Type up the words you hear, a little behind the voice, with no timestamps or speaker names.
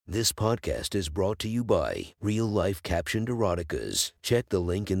This podcast is brought to you by Real Life Captioned Eroticas. Check the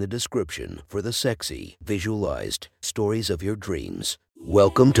link in the description for the sexy, visualized stories of your dreams.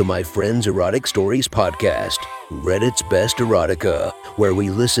 Welcome to my Friends Erotic Stories podcast, Reddit's Best Erotica, where we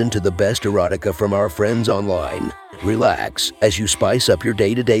listen to the best erotica from our friends online. Relax as you spice up your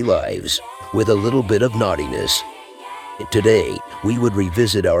day-to-day lives with a little bit of naughtiness. Today, we would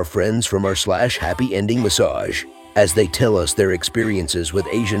revisit our friends from our /Happy Ending Massage as they tell us their experiences with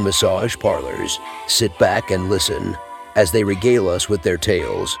Asian massage parlors. Sit back and listen as they regale us with their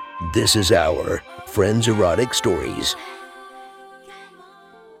tales. This is our Friends Erotic Stories.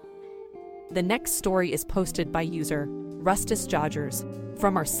 The next story is posted by user Rustus Jodgers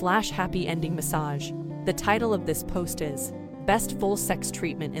from our /Happy Ending Massage. The title of this post is Best Full Sex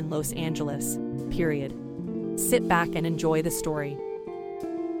Treatment in Los Angeles, period. Sit back and enjoy the story.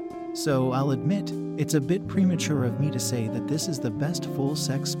 So I'll admit, it's a bit premature of me to say that this is the best full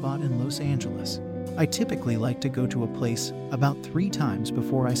sex spot in Los Angeles. I typically like to go to a place about 3 times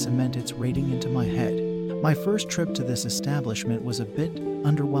before I cement its rating into my head. My first trip to this establishment was a bit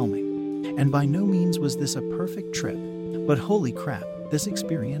underwhelming, and by no means was this a perfect trip, but holy crap, this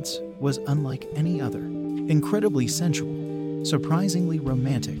experience was unlike any other. Incredibly sensual, surprisingly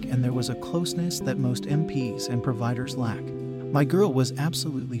romantic, and there was a closeness that most MPs and providers lack. My girl was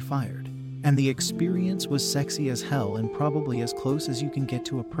absolutely fired, and the experience was sexy as hell and probably as close as you can get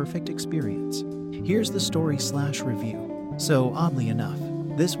to a perfect experience. Here's the story/review. So, oddly enough,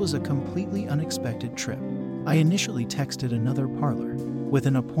 this was a completely unexpected trip. I initially texted another parlor with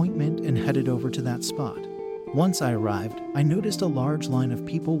an appointment and headed over to that spot. Once I arrived, I noticed a large line of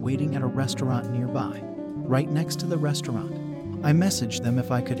people waiting at a restaurant nearby, right next to the restaurant. I messaged them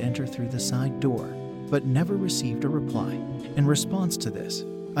if I could enter through the side door, but never received a reply. In response to this,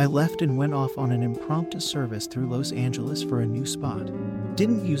 I left and went off on an impromptu service through Los Angeles for a new spot.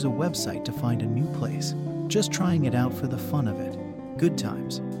 Didn't use a website to find a new place, just trying it out for the fun of it. Good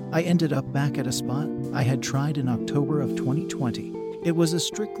times. I ended up back at a spot I had tried in October of 2020. It was a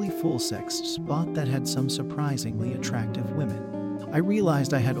strictly full-sex spot that had some surprisingly attractive women. I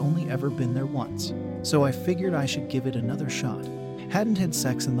realized I had only ever been there once, so I figured I should give it another shot. Hadn't had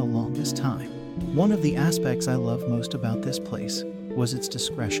sex in the longest time. One of the aspects I love most about this place was its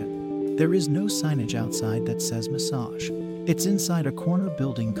discretion. There is no signage outside that says massage. It's inside a corner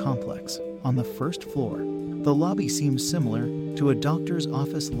building complex on the first floor. The lobby seems similar to a doctor's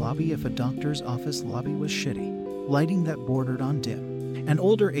office lobby if a doctor's office lobby was shitty. Lighting that bordered on dim. An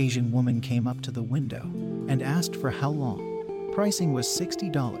older Asian woman came up to the window and asked for how long. Pricing was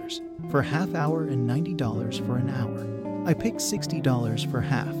 $60 for half hour and $90 for an hour. I picked $60 for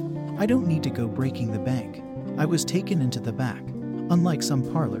half. I don't need to go breaking the bank. I was taken into the back, unlike some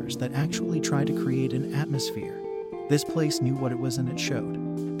parlors that actually try to create an atmosphere. This place knew what it was and it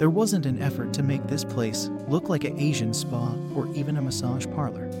showed. There wasn't an effort to make this place look like an Asian spa or even a massage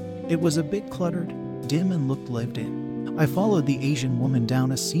parlor. It was a bit cluttered, dim, and looked lived in. I followed the Asian woman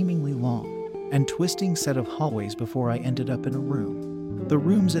down a seemingly long and twisting set of hallways before I ended up in a room. The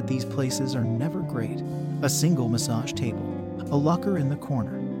rooms at these places are never great. A single massage table, a locker in the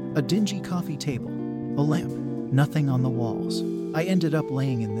corner, a dingy coffee table, a lamp, nothing on the walls. I ended up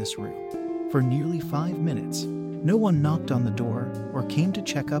laying in this room for nearly 5 minutes. No one knocked on the door or came to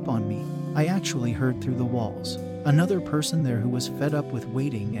check up on me. I actually heard through the walls another person there who was fed up with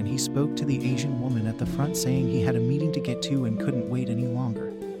waiting, and he spoke to the Asian woman at the front saying he had a meeting to get to and couldn't wait any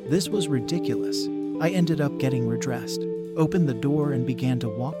longer. This was ridiculous. I ended up getting redressed, opened the door, and began to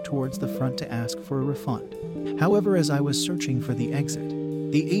walk towards the front to ask for a refund. However, as I was searching for the exit,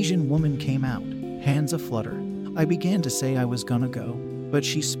 the Asian woman came out, hands aflutter. I began to say I was gonna go, but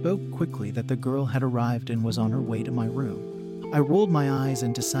she spoke quickly that the girl had arrived and was on her way to my room. I rolled my eyes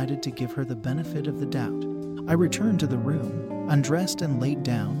and decided to give her the benefit of the doubt. I returned to the room, undressed and laid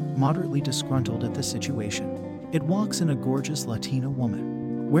down, moderately disgruntled at the situation. It walks in a gorgeous Latina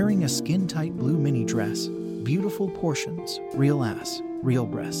woman, wearing a skin-tight blue mini dress, beautiful portions, real ass, real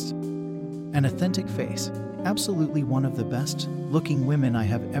breasts, an authentic face. Absolutely one of the best looking women I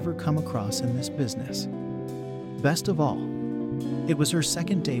have ever come across in this business. Best of all, it was her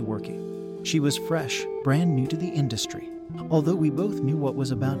second day working. She was fresh, brand new to the industry. Although we both knew what was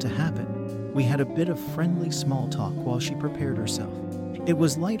about to happen, we had a bit of friendly small talk while she prepared herself. It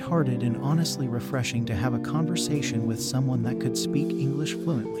was lighthearted and honestly refreshing to have a conversation with someone that could speak English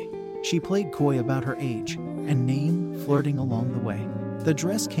fluently. She played coy about her age and name, flirting along the way. The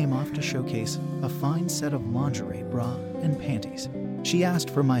dress came off to showcase a fine set of lingerie, bra, and panties. She asked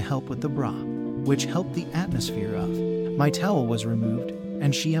for my help with the bra, which helped the atmosphere of. My towel was removed,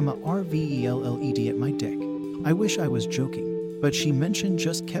 and she am a RVELLED at my dick. I wish I was joking, but she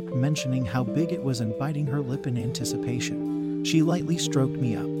just kept mentioning how big it was and biting her lip in anticipation. She lightly stroked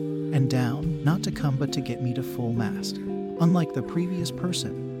me up and down, not to come but to get me to full mast. Unlike the previous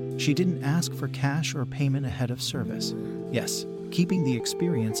person, she didn't ask for cash or payment ahead of service. Yes, keeping the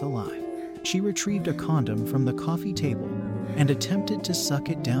experience alive. She retrieved a condom from the coffee table and attempted to suck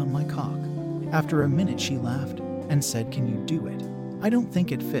it down my cock. After a minute she laughed and said, "Can you do it?" "I don't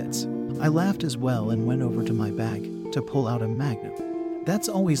think it fits." I laughed as well and went over to my bag to pull out a Magnum. That's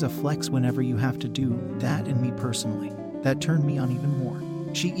always a flex whenever you have to do that, and me personally, that turned me on even more.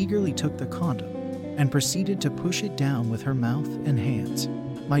 She eagerly took the condom and proceeded to push it down with her mouth and hands.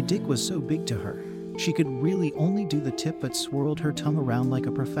 My dick was so big to her, she could really only do the tip but swirled her tongue around like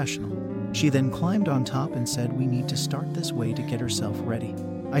a professional. She then climbed on top and said we need to start this way to get herself ready.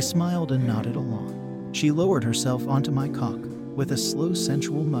 I smiled and nodded along. She lowered herself onto my cock with a slow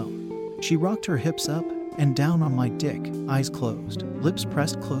sensual moan. She rocked her hips up and down on my dick, eyes closed, lips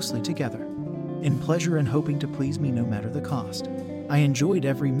pressed closely together, in pleasure and hoping to please me no matter the cost. I enjoyed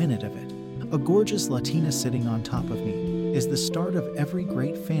every minute of it. A gorgeous Latina sitting on top of me is the start of every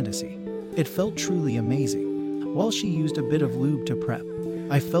great fantasy. It felt truly amazing. While she used a bit of lube to prep,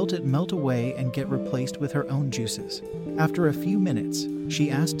 I felt it melt away and get replaced with her own juices. After a few minutes, she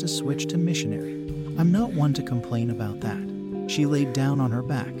asked to switch to missionary. I'm not one to complain about that. She laid down on her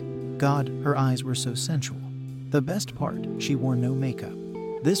back. God, her eyes were so sensual. The best part, she wore no makeup.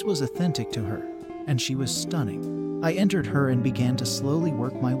 This was authentic to her, and she was stunning. I entered her and began to slowly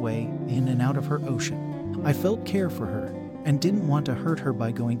work my way in and out of her ocean. I felt care for her and didn't want to hurt her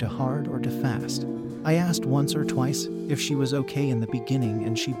by going too hard or too fast. I asked once or twice if she was okay in the beginning,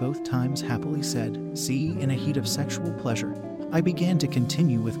 and she both times happily said, "See," in a heat of sexual pleasure. I began to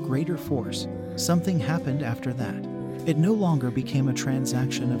continue with greater force. Something happened after that. It no longer became a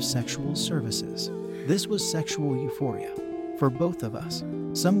transaction of sexual services. This was sexual euphoria for both of us.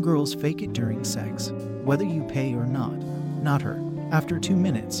 Some girls fake it during sex, whether you pay or not. Not her. After 2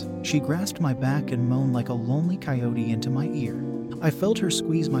 minutes, she grasped my back and moaned like a lonely coyote into my ear. I felt her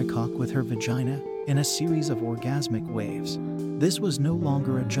squeeze my cock with her vagina in a series of orgasmic waves. This was no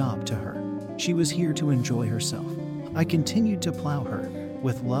longer a job to her. She was here to enjoy herself. I continued to plow her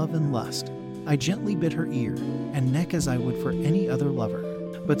with love and lust. I gently bit her ear and neck as I would for any other lover,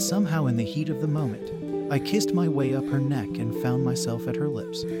 but somehow in the heat of the moment, I kissed my way up her neck and found myself at her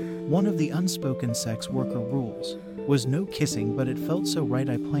lips. One of the unspoken sex worker rules was no kissing, but it felt so right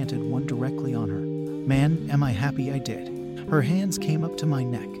I planted one directly on her. Man, am I happy I did. Her hands came up to my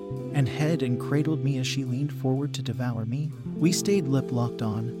neck and head and cradled me as she leaned forward to devour me. We stayed lip-locked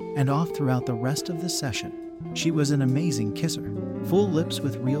on and off throughout the rest of the session. She was an amazing kisser, full lips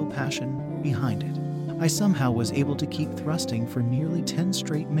with real passion behind it. I somehow was able to keep thrusting for nearly 10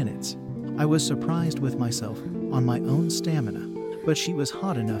 straight minutes. I was surprised with myself on my own stamina, but she was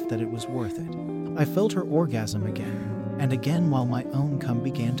hot enough that it was worth it. I felt her orgasm again and again while my own cum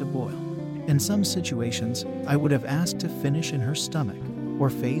began to boil. In some situations, I would have asked to finish in her stomach or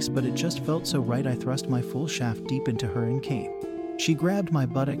face, but it just felt so right I thrust my full shaft deep into her and came. She grabbed my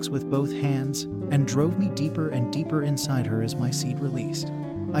buttocks with both hands and drove me deeper and deeper inside her as my seed released.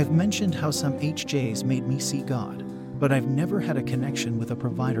 I've mentioned how some HJs made me see God, but I've never had a connection with a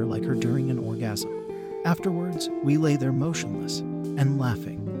provider like her during an orgasm. Afterwards, we lay there motionless and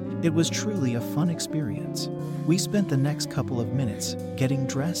laughing. It was truly a fun experience. We spent the next couple of minutes getting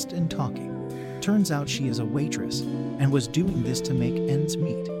dressed and talking. Turns out she is a waitress and was doing this to make ends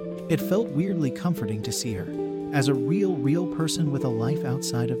meet. It felt weirdly comforting to see her as a real person with a life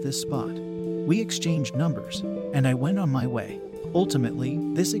outside of this spot. We exchanged numbers, and I went on my way. Ultimately,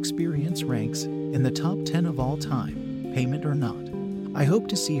 this experience ranks in the top 10 of all time, payment or not. I hope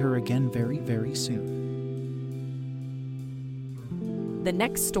to see her again very soon. The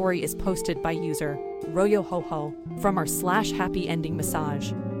next story is posted by user Royohoho from our /happy ending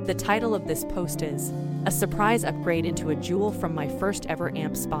massage. The title of this post is A Surprise Upgrade into a Jewel from My First Ever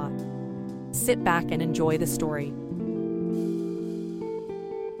Amp Spot. Sit back and enjoy the story.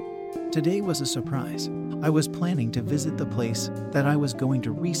 Today was a surprise. I was planning to visit the place that I was going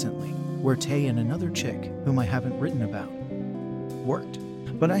to recently, where Tay and another chick, whom I haven't written about, worked.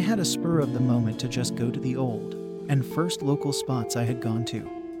 But I had a spur of the moment to just go to the old and first local spots I had gone to.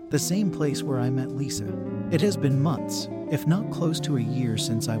 The same place where I met Lisa. It has been months, if not close to a year,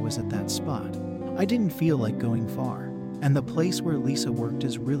 since I was at that spot. I didn't feel like going far, and the place where Lisa worked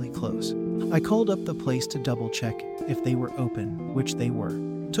is really close. I called up the place to double check if they were open, which they were.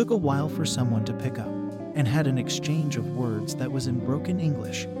 Took a while for someone to pick up, and had an exchange of words that was in broken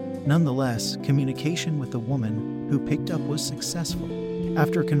English. Nonetheless, communication with the woman who picked up was successful.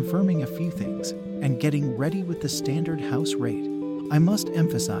 After confirming a few things and getting ready with the standard house rate, I must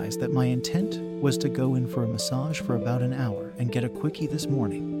emphasize that my intent was to go in for a massage for about an hour and get a quickie this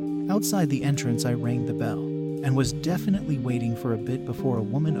morning. Outside the entrance, I rang the bell and was definitely waiting for a bit before a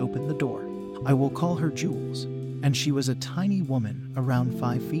woman opened the door. I will call her Jules, and she was a tiny woman around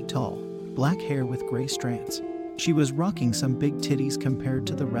 5 feet tall, black hair with gray strands. She was rocking some big titties compared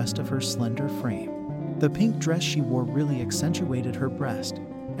to the rest of her slender frame. The pink dress she wore really accentuated her breast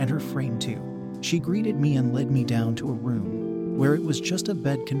and her frame too. She greeted me and led me down to a room where it was just a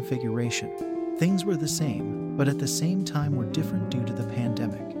bed configuration. Things were the same, but at the same time were different due to the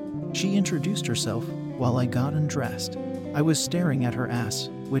pandemic. She introduced herself while I got undressed. I was staring at her ass,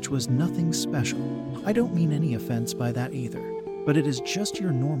 which was nothing special. I don't mean any offense by that either, but it is just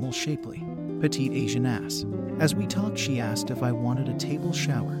your normal shapely, petite Asian ass. As we talked, she asked if I wanted a table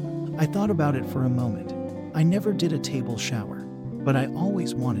shower. I thought about it for a moment. I never did a table shower, but I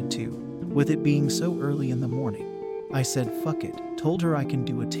always wanted to, with it being so early in the morning. I said fuck it, told her I can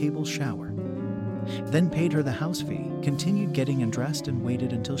do a table shower. Then paid her the house fee, continued getting undressed and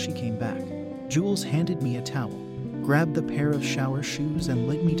waited until she came back. Jules handed me a towel, grabbed the pair of shower shoes and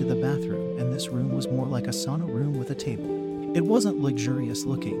led me to the bathroom, and this room was more like a sauna room with a table. It wasn't luxurious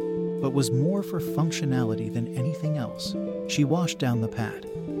looking, but was more for functionality than anything else. She washed down the pad,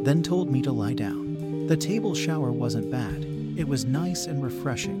 then told me to lie down. The table shower wasn't bad. It was nice and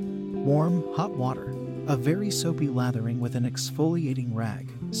refreshing. Warm, hot water, a very soapy lathering with an exfoliating rag,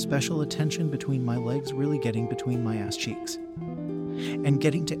 special attention between my legs, really getting between my ass cheeks and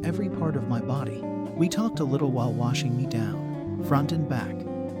getting to every part of my body. We talked a little while washing me down, front and back.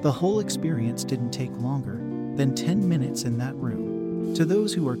 The whole experience didn't take longer than 10 minutes in that room. To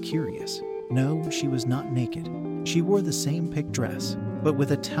those who are curious, no, she was not naked. She wore the same pick dress, but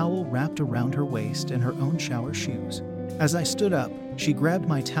with a towel wrapped around her waist and her own shower shoes. As I stood up, she grabbed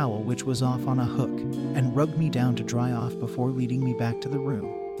my towel, which was off on a hook, and rubbed me down to dry off before leading me back to the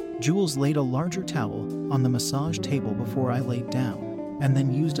room. Jules laid a larger towel on the massage table before I laid down, and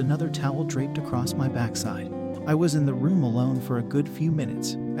then used another towel draped across my backside. I was in the room alone for a good few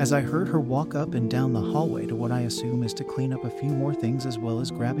minutes, as I heard her walk up and down the hallway to what I assume is to clean up a few more things as well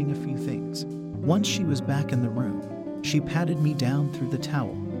as grabbing a few things. Once she was back in the room, she patted me down through the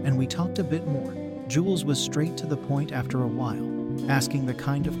towel, and we talked a bit more. Jules was straight to the point after a while, asking the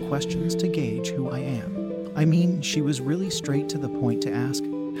kind of questions to gauge who I am. I mean, she was really straight to the point to ask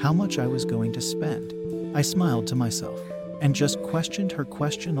how much I was going to spend. I smiled to myself and just questioned her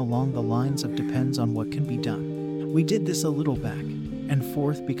question along the lines of depends on what can be done. We did this a little back and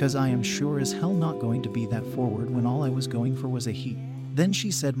forth because I am sure as hell not going to be that forward when all I was going for was a he. Then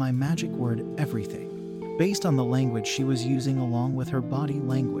she said my magic word, everything. Based on the language she was using along with her body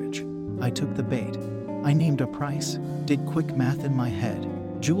language, I took the bait. I named a price, did quick math in my head.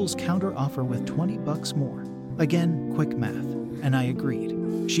 Jules counter offer with $20 more. Again, quick math, and I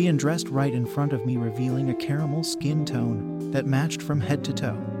agreed. She undressed right in front of me, revealing a caramel skin tone that matched from head to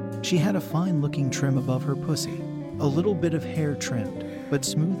toe. She had a fine-looking trim above her pussy, a little bit of hair trimmed, but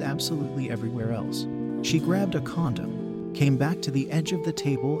smooth absolutely everywhere else. She grabbed a condom, came back to the edge of the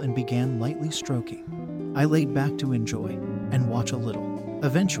table and began lightly stroking. I laid back to enjoy and watch a little.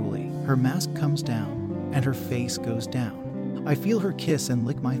 Eventually, her mask comes down and her face goes down. I feel her kiss and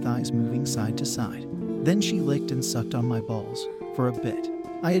lick my thighs moving side to side. Then she licked and sucked on my balls for a bit.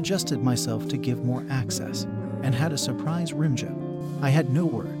 I adjusted myself to give more access and had a surprise rim job. I had no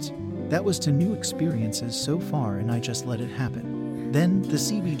words. That was to new experiences so far, and I just let it happen. Then the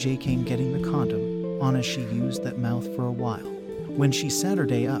CBJ came, getting the condom on as she used that mouth for a while. When she sat her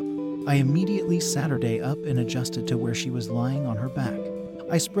day up, I immediately sat her day up and adjusted to where she was lying on her back.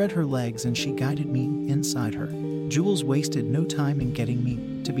 I spread her legs and she guided me inside her. Jules wasted no time in getting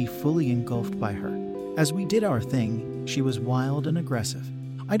me to be fully engulfed by her. As we did our thing, she was wild and aggressive.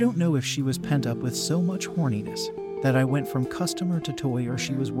 I don't know if she was pent up with so much horniness that I went from customer to toy, or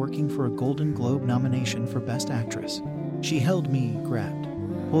she was working for a Golden Globe nomination for Best Actress. She held me, grabbed,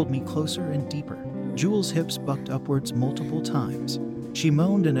 pulled me closer and deeper. Jules' hips bucked upwards multiple times. She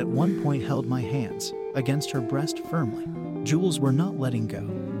moaned and at one point held my hands against her breast firmly. Jules were not letting go,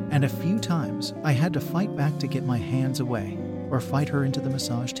 and a few times I had to fight back to get my hands away or fight her into the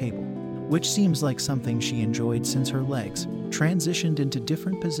massage table, which seems like something she enjoyed since her legs transitioned into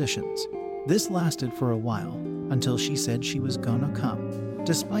different positions. This lasted for a while until she said she was gonna come.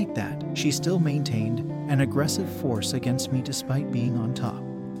 Despite that, she still maintained an aggressive force against me despite being on top,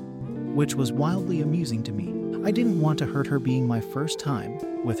 which was wildly amusing to me. I didn't want to hurt her, being my first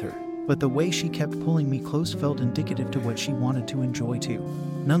time with her, but the way she kept pulling me close felt indicative to what she wanted to enjoy too.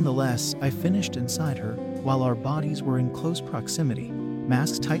 Nonetheless, I finished inside her while our bodies were in close proximity,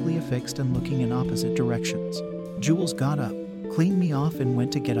 masks tightly affixed and looking in opposite directions. Jules got up, cleaned me off, and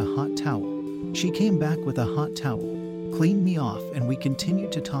went to get a hot towel. She came back with a hot towel, cleaned me off, and we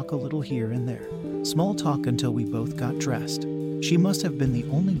continued to talk a little here and there. Small talk until we both got dressed. She must have been the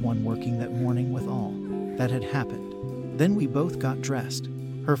only one working that morning with all that had happened. Then we both got dressed.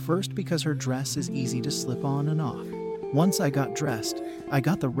 Her first because her dress is easy to slip on and off. Once I got dressed, I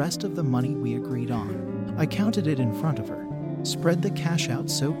got the rest of the money we agreed on. I counted it in front of her, spread the cash out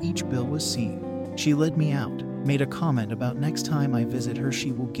so each bill was seen. She led me out, made a comment about next time I visit her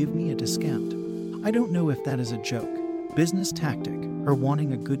she will give me a discount. I don't know if that is a joke, business tactic, her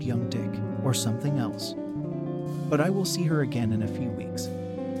wanting a good young dick, or something else. But I will see her again in a few weeks.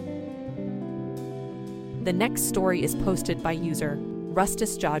 The next story is posted by user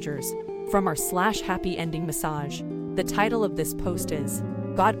Rustus Jodgers from our /happy ending massage. The title of this post is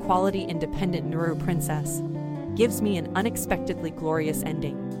God Quality Independent Neuro Princess Gives Me an Unexpectedly Glorious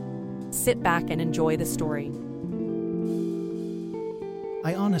Ending. Sit back and enjoy the story.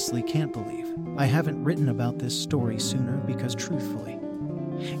 I honestly can't believe I haven't written about this story sooner because truthfully,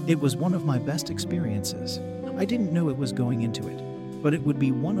 it was one of my best experiences. I didn't know it was going into it, but it would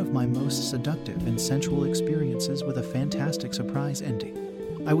be one of my most seductive and sensual experiences with a fantastic surprise ending.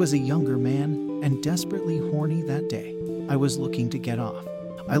 I was a younger man and desperately horny that day. I was looking to get off.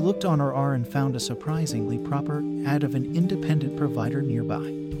 I looked on RR and found a surprisingly proper ad of an independent provider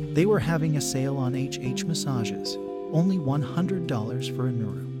nearby. They were having a sale on HH massages, only $100 for a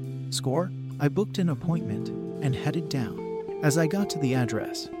neuro. Score? I booked an appointment and headed down. As I got to the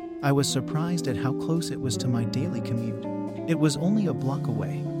address, I was surprised at how close it was to my daily commute. It was only a block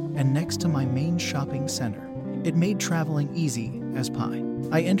away and next to my main shopping center. It made traveling easy as pie.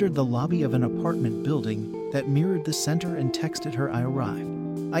 I entered the lobby of an apartment building that mirrored the center and texted her I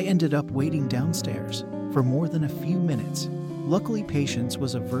arrived. I ended up waiting downstairs for more than a few minutes. Luckily, patience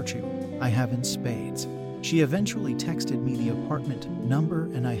was a virtue I have in spades. She eventually texted me the apartment number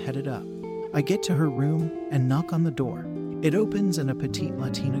and I headed up. I get to her room and knock on the door. It opens and a petite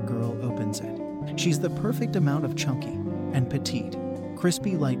Latina girl opens it. She's the perfect amount of chunky and petite,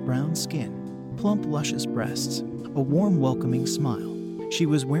 crispy light brown skin, plump luscious breasts, a warm welcoming smile. She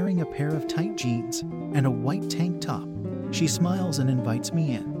was wearing a pair of tight jeans and a white tank top. She smiles and invites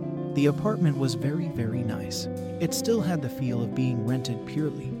me in. The apartment was very, very nice. It still had the feel of being rented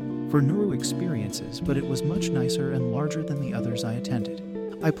purely for neuro experiences, but it was much nicer and larger than the others I attended.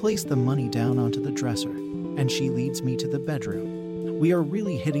 I placed the money down onto the dresser, and she leads me to the bedroom. We are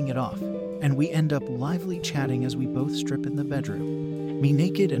really hitting it off, and we end up lively chatting as we both strip in the bedroom. Me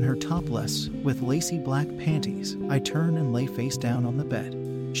naked and her topless, with lacy black panties, I turn and lay face down on the bed.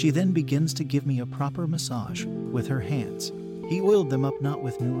 She then begins to give me a proper massage with her hands. He oiled them up not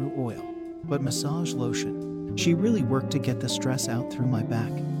with neuro oil, but massage lotion. She really worked to get the stress out through my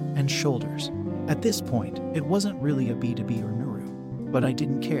back and shoulders. At this point, it wasn't really a B2B or neuro, but I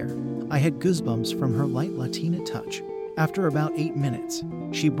didn't care. I had goosebumps from her light Latina touch. After about 8 minutes,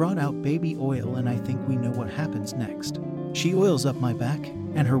 she brought out baby oil and I think we know what happens next. She oils up my back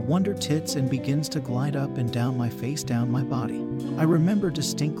and her wonder tits and begins to glide up and down my face, down my body. I remember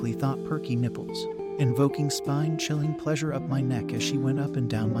distinctly thought perky nipples, invoking spine-chilling pleasure up my neck as she went up and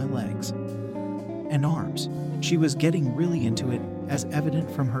down my legs and arms. She was getting really into it, as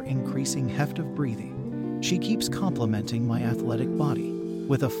evident from her increasing heft of breathing. She keeps complimenting my athletic body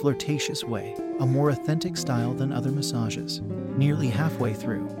with a flirtatious way, a more authentic style than other massages. Nearly halfway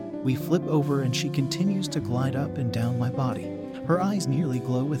through, we flip over and she continues to glide up and down my body. Her eyes nearly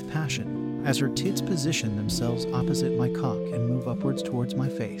glow with passion as her tits position themselves opposite my cock and move upwards towards my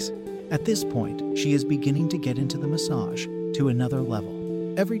face. At this point, she is beginning to get into the massage to another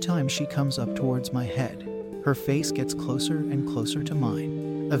level. Every time she comes up towards my head, her face gets closer and closer to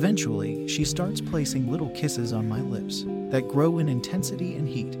mine. Eventually, she starts placing little kisses on my lips that grow in intensity and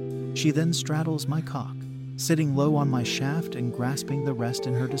heat. She then straddles my cock, sitting low on my shaft and grasping the rest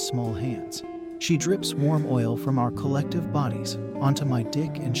in her small hands. She drips warm oil from our collective bodies onto my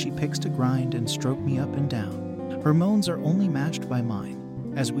dick and she picks to grind and stroke me up and down. Her moans are only matched by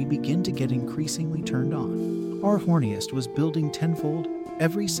mine as we begin to get increasingly turned on. Our horniest was building tenfold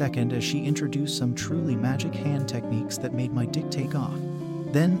every second as she introduced some truly magic hand techniques that made my dick take off.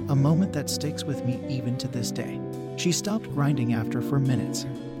 Then, a moment that sticks with me even to this day. She stopped grinding after 4 minutes,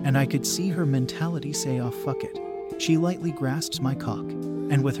 and I could see her mentality say, "Oh, fuck it." She lightly grasps my cock,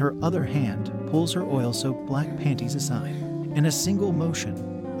 and with her other hand, pulls her oil-soaked black panties aside. In a single motion,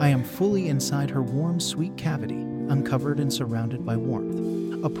 I am fully inside her warm, sweet cavity, uncovered and surrounded by warmth.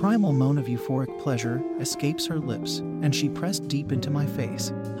 A primal moan of euphoric pleasure escapes her lips, and she pressed deep into my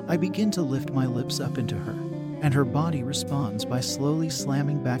face. I begin to lift my lips up into her, and her body responds by slowly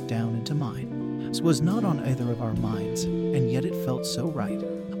slamming back down into mine. was not on either of our minds, and yet it felt so right.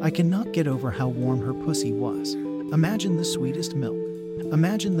 I cannot get over how warm her pussy was. Imagine the sweetest milk.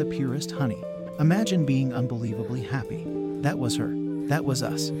 Imagine the purest honey. Imagine being unbelievably happy. That was her. That was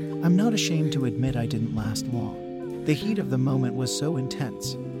us. I'm not ashamed to admit I didn't last long. The heat of the moment was so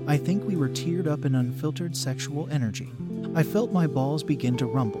intense. I think we were teared up in unfiltered sexual energy. I felt my balls begin to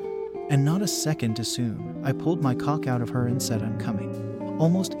rumble. And not a second too soon, I pulled my cock out of her and said, "I'm coming."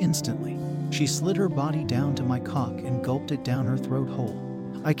 Almost instantly, she slid her body down to my cock and gulped it down her throat hole.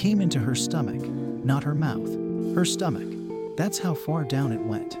 I came into her stomach, not her mouth. Her stomach. That's how far down it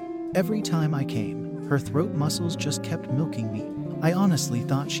went. Every time I came, her throat muscles just kept milking me. I honestly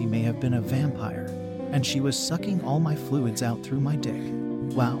thought she may have been a vampire, and she was sucking all my fluids out through my dick.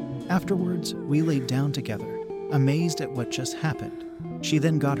 Wow. Afterwards, we laid down together, amazed at what just happened. She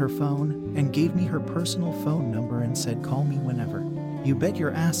then got her phone and gave me her personal phone number and said, "Call me whenever." You bet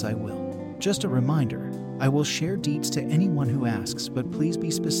your ass I will. Just a reminder, I will share deets to anyone who asks, but please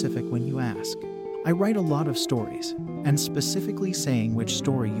be specific when you ask. I write a lot of stories, and specifically saying which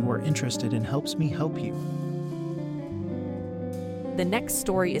story you are interested in helps me help you. The next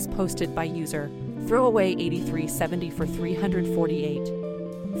story is posted by user Throwaway8370 for 348.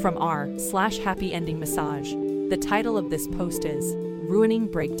 From r/happy ending massage. The title of this post is Ruining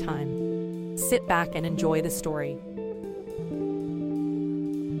Break Time. Sit back and enjoy the story.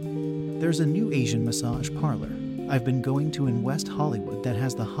 There's a new Asian massage parlor I've been going to in West Hollywood that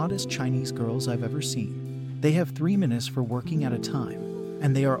has the hottest Chinese girls I've ever seen. They have 3 minutes for working at a time,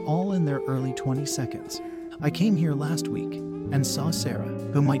 and they are all in their early 20s. I came here last week and saw Sarah,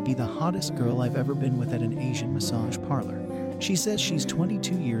 who might be the hottest girl I've ever been with at an Asian massage parlor. She says she's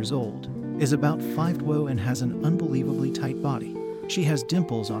 22 years old, is about 5'2" and has an unbelievably tight body. She has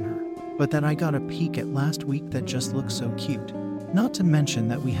dimples on her, but that I got a peek at last week that just looks so cute. Not to mention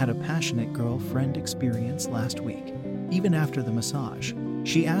that we had a passionate girlfriend experience last week. Even after the massage,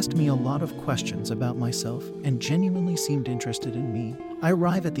 she asked me a lot of questions about myself and genuinely seemed interested in me. I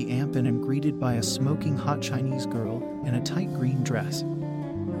arrive at the amp and am greeted by a smoking hot Chinese girl in a tight green dress.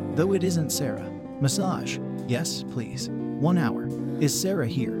 Though it isn't Sarah. Massage? Yes, please. 1 hour. Is Sarah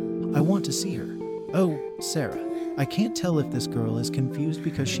here? I want to see her. Oh, Sarah. I can't tell if this girl is confused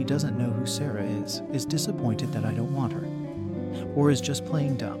because she doesn't know who Sarah is disappointed that I don't want her, or is just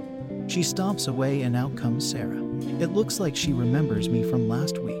playing dumb. She stomps away and out comes Sarah. It looks like she remembers me from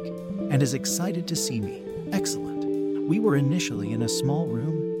last week and is excited to see me. Excellent. We were initially in a small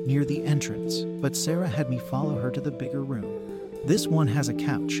room near the entrance, but Sarah had me follow her to the bigger room. This one has a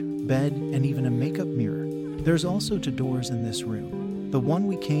couch, bed, and even a makeup mirror. There's also 2 doors in this room. The one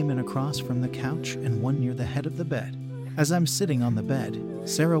we came in across from the couch and one near the head of the bed. As I'm sitting on the bed,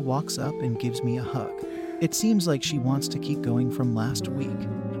 Sarah walks up and gives me a hug. It seems like she wants to keep going from last week.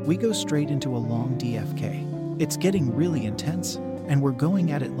 We go straight into a long DFK. It's getting really intense, and we're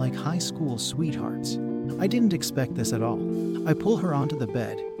going at it like high school sweethearts. I didn't expect this at all. I pull her onto the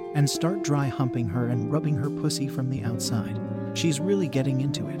bed and start dry humping her and rubbing her pussy from the outside. She's really getting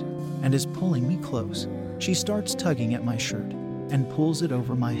into it and is pulling me close. She starts tugging at my shirt and pulls it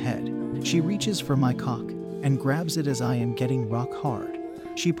over my head. She reaches for my cock and grabs it as I am getting rock hard.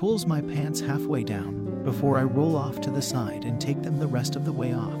 She pulls my pants halfway down before I roll off to the side and take them the rest of the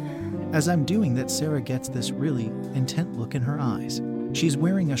way off. As I'm doing that, Sarah gets this really intent look in her eyes. She's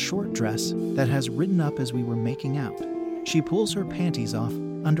wearing a short dress that has written up as we were making out. She pulls her panties off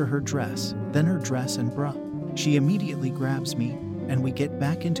under her dress, then her dress and bra. She immediately grabs me, and we get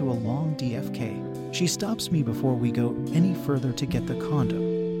back into a long DFK. She stops me before we go any further to get the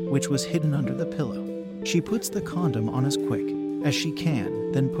condom, which was hidden under the pillow. She puts the condom on as quick as she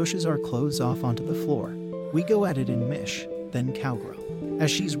can, then pushes our clothes off onto the floor. We go at it in mish, then cowgirl.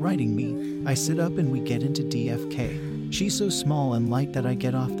 As she's riding me, I sit up and we get into DFK. She's so small and light that I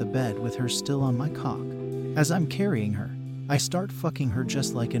get off the bed with her still on my cock. As I'm carrying her, I start fucking her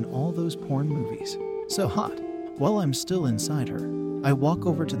just like in all those porn movies. So hot. While I'm still inside her, I walk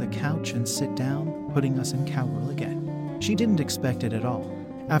over to the couch and sit down, putting us in cowgirl again. She didn't expect it at all.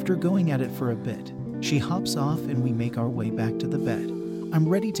 After going at it for a bit, she hops off and we make our way back to the bed. I'm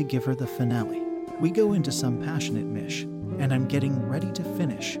ready to give her the finale. We go into some passionate mish, and I'm getting ready to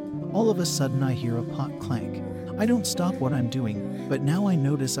finish. All of a sudden I hear a pot clank. I don't stop what I'm doing, but now I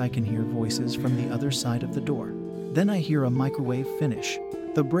notice I can hear voices from the other side of the door. Then I hear a microwave finish.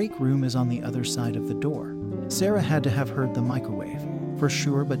 The break room is on the other side of the door. Sarah had to have heard the microwave, for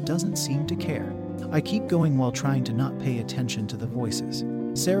sure, but doesn't seem to care. I keep going while trying to not pay attention to the voices.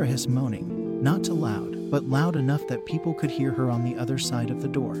 Sarah is moaning, not too loud, but loud enough that people could hear her on the other side of the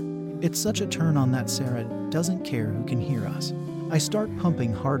door. It's such a turn on that Sarah doesn't care who can hear us. I start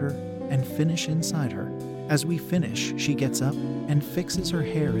pumping harder, and finish inside her. As we finish, she gets up and fixes her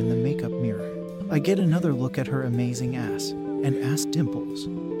hair in the makeup mirror. I get another look at her amazing ass and ass dimples.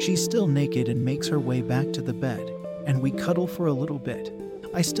 She's still naked and makes her way back to the bed, and we cuddle for a little bit.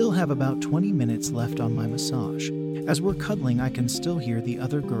 I still have about 20 minutes left on my massage. As we're cuddling, I can still hear the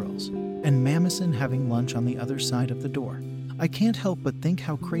other girls and Mamison having lunch on the other side of the door. I can't help but think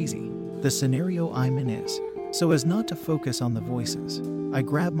how crazy the scenario I'm in is. So as not to focus on the voices, I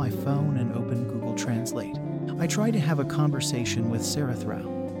grab my phone and open Google Translate. I try to have a conversation with Sarah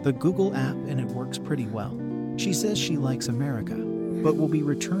through the Google app, and it works pretty well. She says she likes America, but will be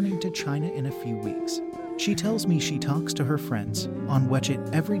returning to China in a few weeks. She tells me she talks to her friends on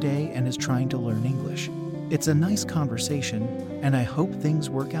WeChat every day and is trying to learn English. It's a nice conversation, and I hope things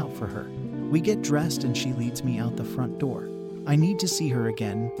work out for her. We get dressed and she leads me out the front door. I need to see her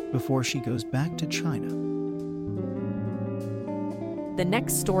again before she goes back to China. The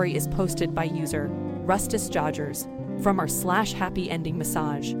next story is posted by user Rustus Jodgers from our /happy ending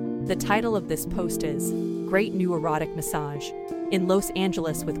massage. The title of this post is Great New Erotic Massage in Los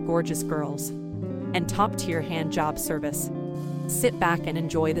Angeles with Gorgeous Girls and Top-Tier Hand Job Service. Sit back and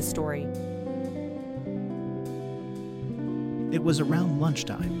enjoy the story. It was around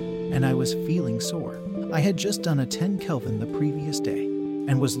lunchtime, and I was feeling sore. I had just done a 10 Kelvin the previous day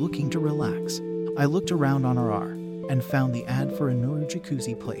and was looking to relax. I looked around on RR and found the ad for a Nuru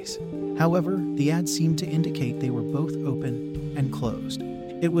Jacuzzi place. However, the ad seemed to indicate they were both open and closed.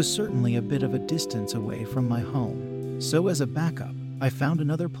 It was certainly a bit of a distance away from my home, so as a backup, I found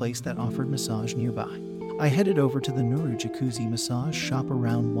another place that offered massage nearby. I headed over to the Nuru Jacuzzi massage shop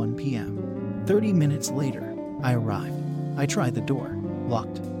around 1 p.m. 30 minutes later, I arrived. I tried the door.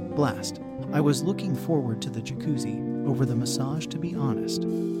 Locked. Blast. I was looking forward to the jacuzzi over the massage, to be honest.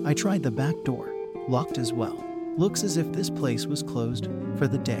 I tried the back door. Locked as well. Looks as if this place was closed for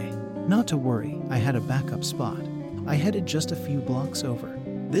the day. Not to worry, I had a backup spot. I headed just a few blocks over.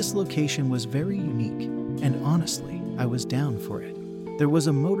 This location was very unique, and honestly, I was down for it. There was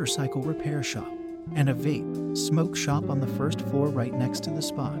a motorcycle repair shop and a vape smoke shop on the first floor right next to the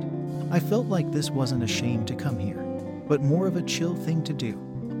spot. I felt like this wasn't a shame to come here, but more of a chill thing to do.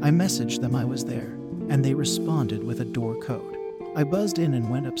 I messaged them I was there, and they responded with a door code. I buzzed in and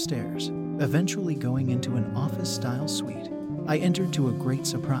went upstairs, eventually going into an office-style suite. I entered to a great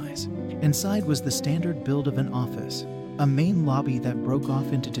surprise. Inside was the standard build of an office, a main lobby that broke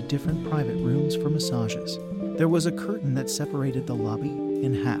off into 2 different private rooms for massages. There was a curtain that separated the lobby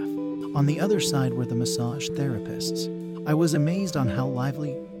in half. On the other side were the massage therapists. I was amazed on how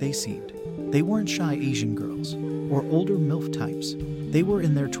lively they seemed. They weren't shy Asian girls or older MILF types. They were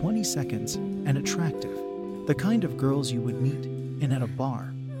in their 20s and attractive. The kind of girls you would meet in at a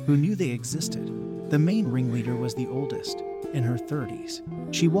bar who knew they existed. The main ringleader was the oldest, in her 30s.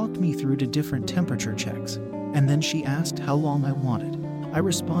 She walked me through to different temperature checks, and then she asked how long I wanted. I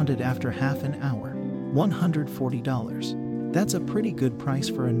responded after half an hour, $140. That's a pretty good price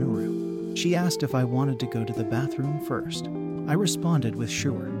for a Nuru. She asked if I wanted to go to the bathroom first. I responded with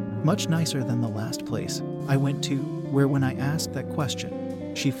sure. Much nicer than the last place I went to, where when I asked that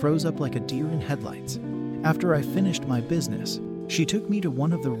question, she froze up like a deer in headlights. After I finished my business, she took me to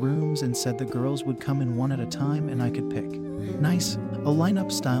one of the rooms and said the girls would come in one at a time and I could pick. Nice, a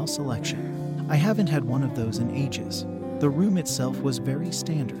lineup style selection. I haven't had one of those in ages. The room itself was very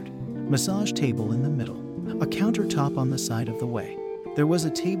standard. Massage table in the middle, a countertop on the side of the way. There was a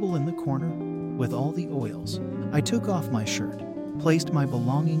table in the corner with all the oils. I took off my shirt, placed my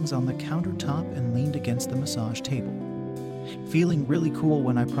belongings on the countertop and leaned against the massage table, feeling really cool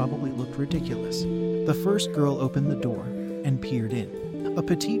when I probably looked ridiculous. The first girl opened the door and peered in. A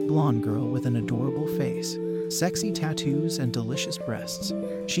petite blonde girl with an adorable face, sexy tattoos and delicious breasts.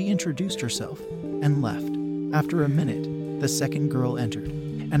 She introduced herself and left. After a minute, the second girl entered,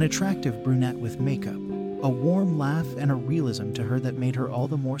 an attractive brunette with makeup, a warm laugh and a realism to her that made her all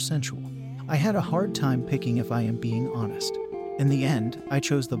the more sensual. I had a hard time picking if I am being honest. In the end, I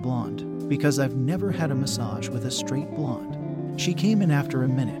chose the blonde because I've never had a massage with a straight blonde. She came in after a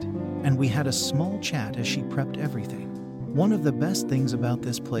minute, and we had a small chat as she prepped everything. One of the best things about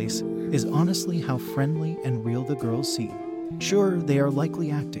this place is honestly how friendly and real the girls seem. Sure, they are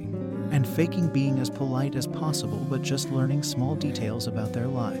likely acting and faking being as polite as possible, but just learning small details about their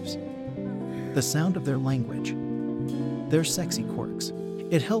lives. The sound of their language, their sexy quirks.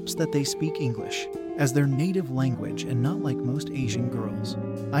 It helps that they speak English as their native language and not like most Asian girls.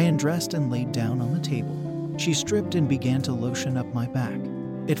 I undressed and laid down on the table. She stripped and began to lotion up my back.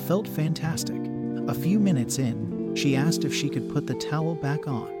 It felt fantastic. A few minutes in, she asked if she could put the towel back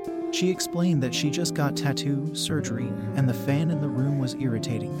on. She explained that she just got tattoo surgery and the fan in the room was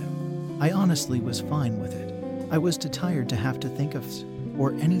irritating them. I honestly was fine with it. I was too tired to have to think of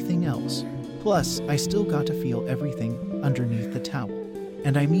or anything else. Plus, I still got to feel everything underneath the towel.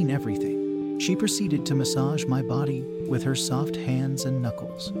 And I mean everything. She proceeded to massage my body with her soft hands and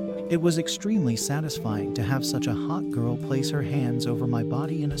knuckles. It was extremely satisfying to have such a hot girl place her hands over my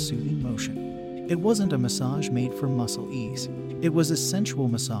body in a soothing motion. It wasn't a massage made for muscle ease. It was a sensual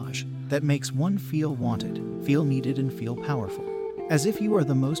massage that makes one feel wanted, feel needed, and feel powerful. As if you are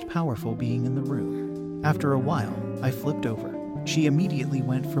the most powerful being in the room. After a while, I flipped over. She immediately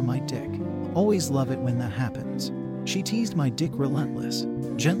went for my dick. Always love it when that happens. She teased my dick relentless,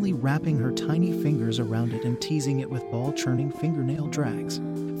 gently wrapping her tiny fingers around it and teasing it with ball-churning fingernail drags,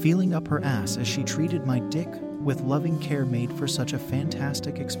 feeling up her ass as she treated my dick with loving care made for such a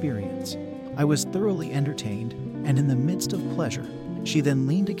fantastic experience. I was thoroughly entertained, and in the midst of pleasure, she then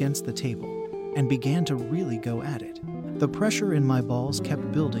leaned against the table and began to really go at it. The pressure in my balls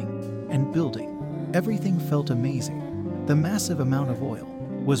kept building and building. Everything felt amazing. The massive amount of oil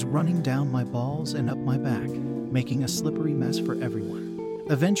was running down my balls and up my back, making a slippery mess for everyone.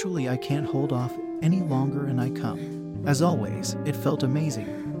 Eventually, I can't hold off any longer and I come. As always, it felt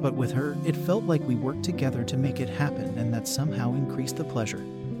amazing, but with her, it felt like we worked together to make it happen, and that somehow increased the pleasure.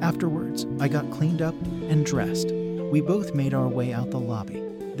 Afterwards, I got cleaned up and dressed. We both made our way out the lobby.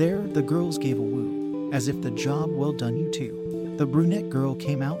 There, the girls gave a woo, as if the job well done you too. The brunette girl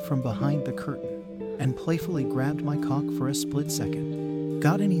came out from behind the curtain and playfully grabbed my cock for a split second.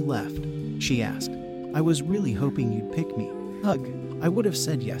 "Got any left?" she asked. I was really hoping you'd pick me. Hug. I would have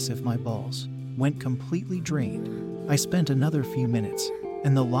said yes if my balls went completely drained. I spent another few minutes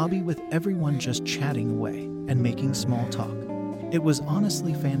in the lobby with everyone just chatting away and making small talk. It was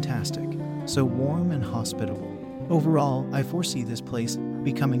honestly fantastic, so warm and hospitable. Overall, I foresee this place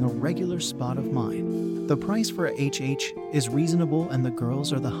becoming a regular spot of mine. The price for a HH is reasonable and the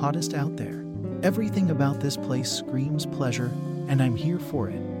girls are the hottest out there. Everything about this place screams pleasure, and I'm here for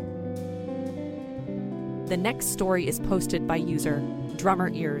it. The next story is posted by user Drummer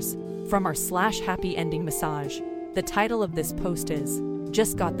Ears from our /happy ending massage. The title of this post is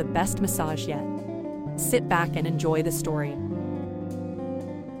 "Just Got the Best Massage Yet." Sit back and enjoy the story.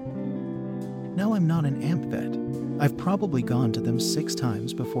 Now, I'm not an AMP vet. I've probably gone to them 6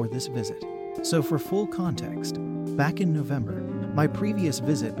 times before this visit. So for full context, back in November, my previous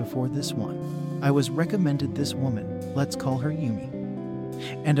visit before this one, I was recommended this woman, let's call her Yumi.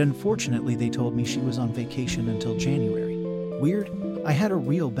 And unfortunately, they told me she was on vacation until January. Weird, I had a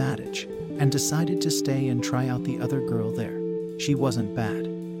real bad itch and decided to stay and try out the other girl there. She wasn't bad.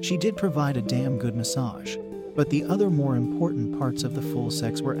 She did provide a damn good massage, but the other more important parts of the full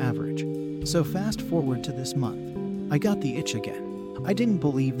sex were average. So fast forward to this month, I got the itch again. I didn't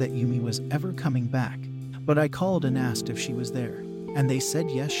believe that Yumi was ever coming back, but I called and asked if she was there, and they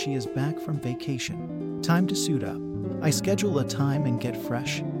said yes, she is back from vacation. Time to suit up. I schedule a time and get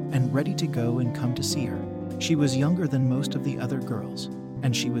fresh and ready to go and come to see her. She was younger than most of the other girls,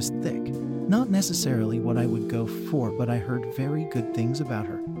 and she was thick. Not necessarily what I would go for, but I heard very good things about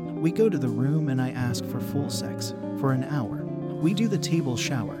her. We go to the room and I ask for full sex for an hour. We do the table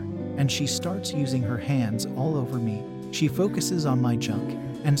shower, and she starts using her hands all over me. She focuses on my junk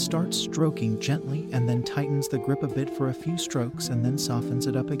and starts stroking gently and then tightens the grip a bit for a few strokes and then softens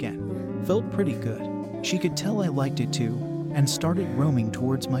it up again. Felt pretty good. She could tell I liked it too and started roaming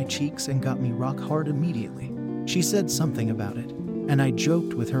towards my cheeks and got me rock hard immediately. She said something about it, and I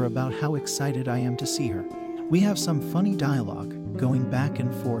joked with her about how excited I am to see her. We have some funny dialogue going back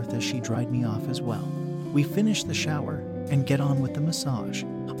and forth as she dried me off as well. We finish the shower and get on with the massage.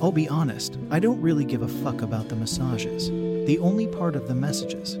 I'll be honest, I don't really give a fuck about the massages. The only part of the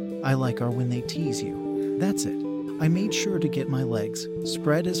messages I like are when they tease you. That's it. I made sure to get my legs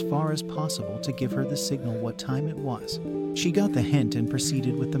spread as far as possible to give her the signal what time it was. She got the hint and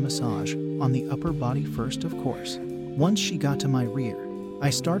proceeded with the massage on the upper body first, of course. Once she got to my rear, I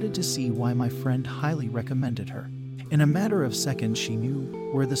started to see why my friend highly recommended her. In a matter of seconds, she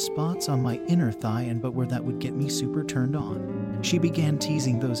knew where the spots on my inner thigh and but where that would get me super turned on. She began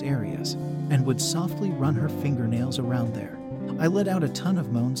teasing those areas and would softly run her fingernails around there. I let out a ton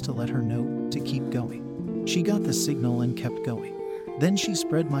of moans to let her know to keep going. She got the signal and kept going. Then she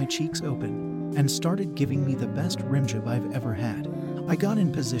spread my cheeks open and started giving me the best rim job I've ever had. I got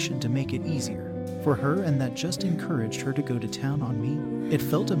in position to make it easier for her, and that just encouraged her to go to town on me. It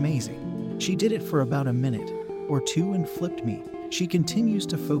felt amazing. She did it for about a minute or two and flipped me. She continues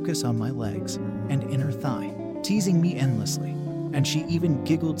to focus on my legs and inner thigh, teasing me endlessly, and she even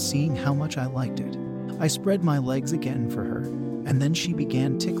giggled seeing how much I liked it. I spread my legs again for her, and then she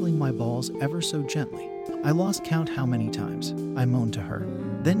began tickling my balls ever so gently. I lost count how many times I moaned to her.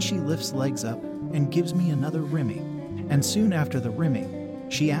 Then she lifts legs up and gives me another rimming. And soon after the rimming,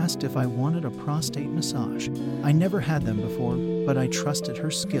 she asked if I wanted a prostate massage. I never had them before, but I trusted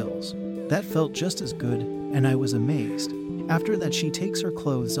her skills. That felt just as good, and I was amazed. After that, she takes her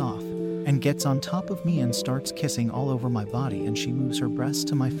clothes off and gets on top of me and starts kissing all over my body, and she moves her breasts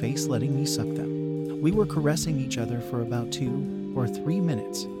to my face, letting me suck them. We were caressing each other for about 2 or 3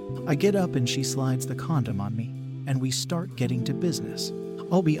 minutes. I get up and she slides the condom on me, and we start getting to business.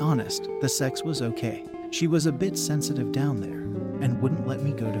 I'll be honest, the sex was okay. She was a bit sensitive down there and wouldn't let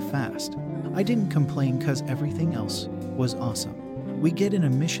me go too fast. I didn't complain because everything else was awesome. We get in a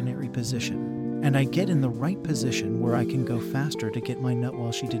missionary position, and I get in the right position where I can go faster to get my nut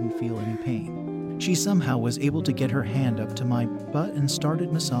while she didn't feel any pain. She somehow was able to get her hand up to my butt and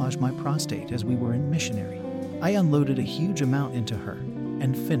started massage my prostate as we were in missionary. I unloaded a huge amount into her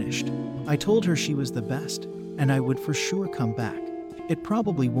and finished. I told her she was the best and I would for sure come back. It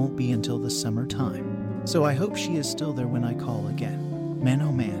probably won't be until the summertime, so I hope she is still there when I call again. Man,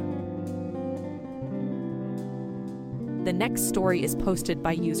 oh man. The next story is posted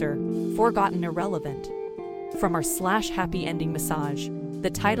by user Forgotten Irrelevant from our /happy ending massage. The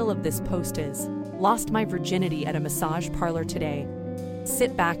title of this post is Lost My Virginity at a Massage Parlor Today.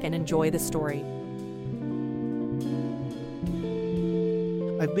 Sit back and enjoy the story.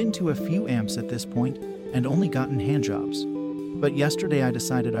 I've been to a few amps at this point and only gotten handjobs. But yesterday I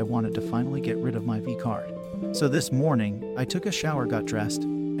decided I wanted to finally get rid of my V card. So this morning, I took a shower, got dressed,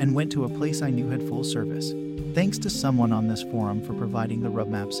 and went to a place I knew had full service. Thanks to someone on this forum for providing the rub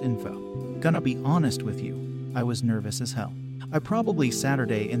maps info. Gonna be honest with you, I was nervous as hell. I probably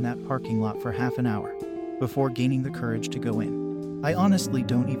Saturday in that parking lot for half an hour before gaining the courage to go in. I honestly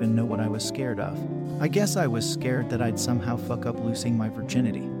don't even know what I was scared of. I guess I was scared that I'd somehow fuck up losing my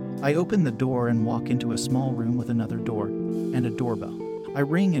virginity. I open the door and walk into a small room with another door and a doorbell. I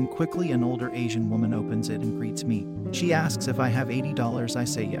ring and quickly an older Asian woman opens it and greets me. She asks if I have $80. I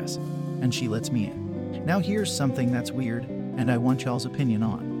say yes, and she lets me in. Now here's something that's weird, and I want y'all's opinion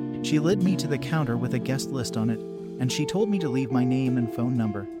on. She led me to the counter with a guest list on it, and she told me to leave my name and phone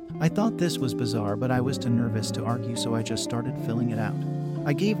number. I thought this was bizarre, but I was too nervous to argue, so I just started filling it out.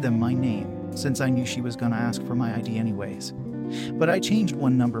 I gave them my name, since I knew she was gonna ask for my ID anyways. But I changed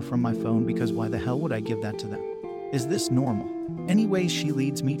one number from my phone because why the hell would I give that to them? Is this normal? Anyways, she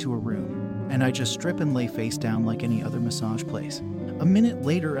leads me to a room, and I just strip and lay face down like any other massage place. A minute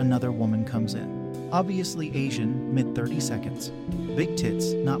later, another woman comes in. Obviously Asian, mid-30 seconds. Big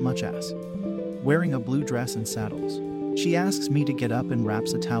tits, not much ass. Wearing a blue dress and saddles. She asks me to get up and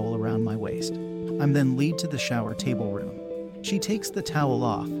wraps a towel around my waist. I'm then led to the shower table room. She takes the towel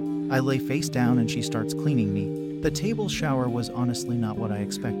off. I lay face down and she starts cleaning me. The table shower was honestly not what I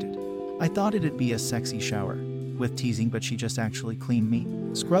expected. I thought it'd be a sexy shower with teasing, but she just actually cleaned me,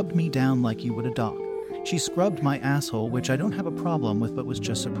 scrubbed me down like you would a dog. She scrubbed my asshole, which I don't have a problem with, but was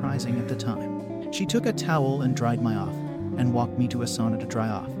just surprising at the time. She took a towel and dried my off and walked me to a sauna to dry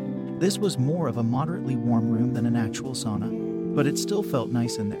off. This was more of a moderately warm room than an actual sauna, but it still felt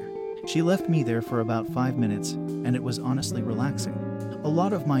nice in there. She left me there for about 5 minutes, and it was honestly relaxing. A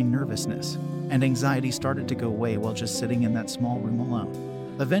lot of my nervousness and anxiety started to go away while just sitting in that small room alone.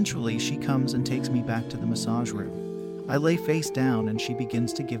 Eventually, she comes and takes me back to the massage room. I lay face down and she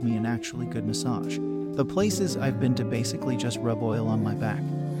begins to give me an actually good massage. The places I've been to basically just rub oil on my back.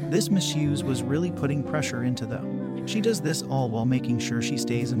 This masseuse was really putting pressure into though. She does this all while making sure she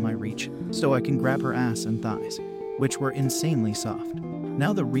stays in my reach so I can grab her ass and thighs, which were insanely soft.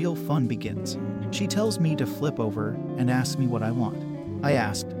 Now the real fun begins. She tells me to flip over and asks me what I want. I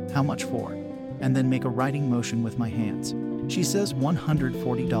asked, how much for? And then make a writing motion with my hands. She says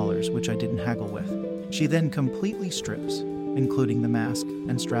 $140, which I didn't haggle with. She then completely strips, including the mask,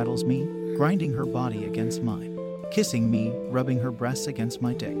 and straddles me, grinding her body against mine, kissing me, rubbing her breasts against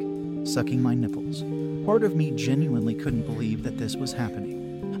my dick, sucking my nipples. Part of me genuinely couldn't believe that this was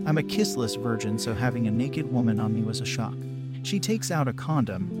happening. I'm a kissless virgin, so having a naked woman on me was a shock. She takes out a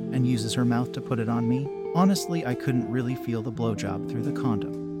condom and uses her mouth to put it on me. Honestly, I couldn't really feel the blowjob through the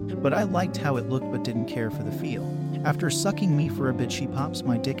condom, but I liked how it looked but didn't care for the feel. After sucking me for a bit, she pops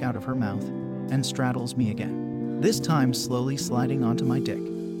my dick out of her mouth and straddles me again, this time slowly sliding onto my dick.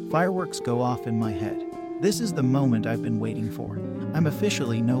 Fireworks go off in my head. This is the moment I've been waiting for. I'm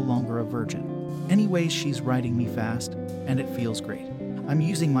officially no longer a virgin. Anyways, she's riding me fast, and it feels great. I'm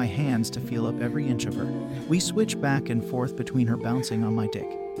using my hands to feel up every inch of her. We switch back and forth between her bouncing on my dick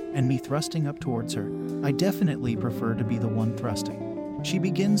and me thrusting up towards her. I definitely prefer to be the one thrusting. She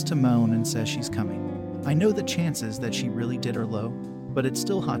begins to moan and says she's coming. I know the chances that she really did are low, but it's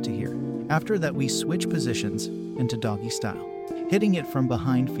still hot to hear. After that, we switch positions into doggy style. Hitting it from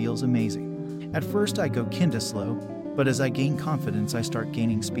behind feels amazing. At first I go kinda slow, but as I gain confidence I start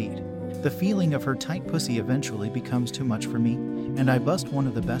gaining speed. The feeling of her tight pussy eventually becomes too much for me, and I bust one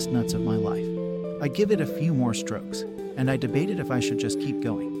of the best nuts of my life. I give it a few more strokes, and I debated if I should just keep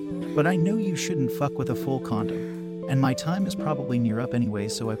going. But I know you shouldn't fuck with a full condom, and my time is probably near up anyway,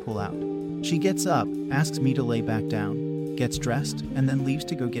 so I pull out. She gets up, asks me to lay back down, gets dressed, and then leaves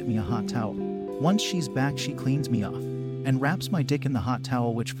to go get me a hot towel. Once she's back, she cleans me off and wraps my dick in the hot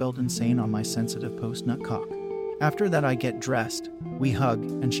towel, which felt insane on my sensitive post-nut cock. After that I get dressed, we hug,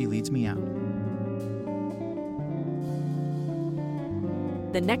 and she leads me out.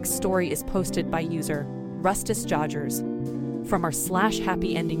 The next story is posted by user Rustus Jodgers from our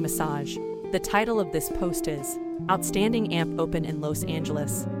 /happy ending massage. The title of this post is Outstanding Amp Open in Los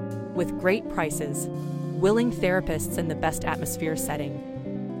Angeles with great prices, willing therapists, and the best atmosphere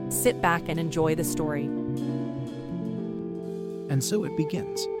setting. Sit back and enjoy the story. And so it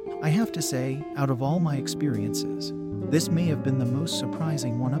begins. I have to say, out of all my experiences, this may have been the most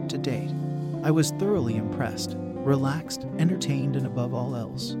surprising one up to date. I was thoroughly impressed, relaxed, entertained, and above all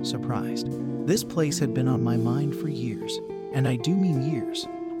else, surprised. This place had been on my mind for years, and I do mean years.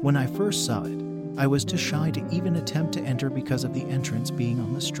 When I first saw it, I was too shy to even attempt to enter because of the entrance being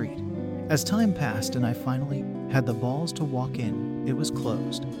on the street. As time passed and I finally had the balls to walk in, it was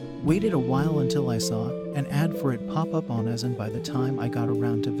closed. Waited a while until I saw an ad for it pop up on Amazon. By the time I got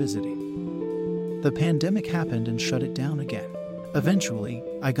around to visiting, the pandemic happened and shut it down again. Eventually,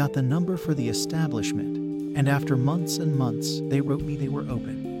 I got the number for the establishment, and after months and months, they wrote me they were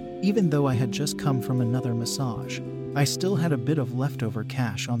open. Even though I had just come from another massage, I still had a bit of leftover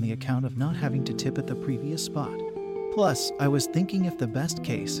cash on the account of not having to tip at the previous spot. Plus, I was thinking if the best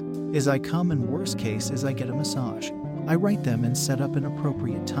case is I come and worst case is I get a massage, I write them and set up an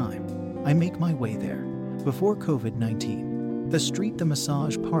appropriate time. I make my way there. Before COVID-19, the street the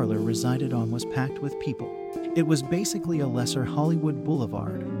massage parlor resided on was packed with people. It was basically a lesser Hollywood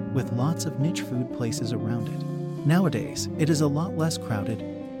Boulevard, with lots of niche food places around it. Nowadays, it is a lot less crowded,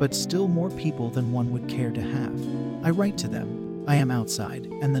 but still more people than one would care to have. I write to them. I am outside,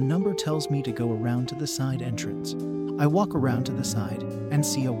 and the number tells me to go around to the side entrance. I walk around to the side and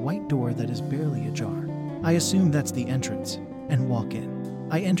see a white door that is barely ajar. I assume that's the entrance and walk in.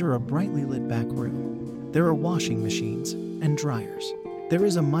 I enter a brightly lit back room. There are washing machines and dryers. There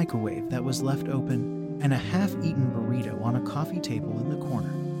is a microwave that was left open and a half-eaten burrito on a coffee table in the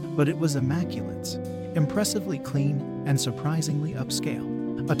corner. But it was immaculate, impressively clean, and surprisingly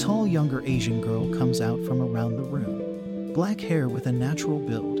upscale. A tall younger Asian girl comes out from around the room. Black hair with a natural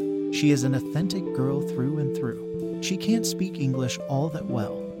build. She is an authentic girl through and through. She can't speak English all that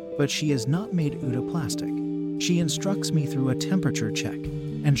well, but she is not made out of plastic. She instructs me through a temperature check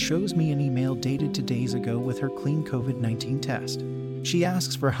and shows me an email dated 2 days ago with her clean COVID-19 test. She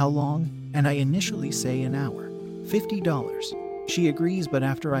asks for how long, and I initially say an hour. $50. She agrees, but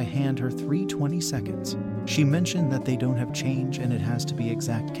after I hand her 3 seconds, she mentioned that they don't have change and it has to be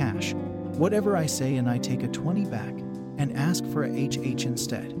exact cash. Whatever I say, and I take a 20 back and ask for a HH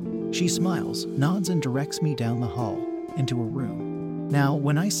instead. She smiles, nods, and directs me down the hall into a room. Now,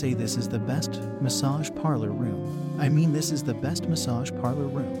 when I say this is the best massage parlor room, I mean this is the best massage parlor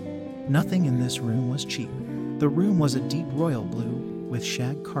room. Nothing in this room was cheap. The room was a deep royal blue with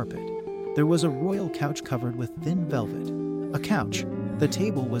shag carpet. There was a royal couch covered with thin velvet. A couch. The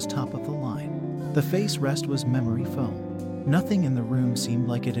table was top of the line. The face rest was memory foam. Nothing in the room seemed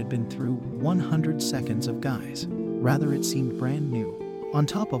like it had been through 100 seconds of guys. Rather, it seemed brand new. On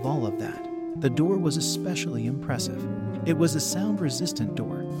top of all of that, the door was especially impressive. It was a sound-resistant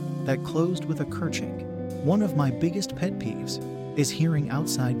door that closed with a kerchink. One of my biggest pet peeves is hearing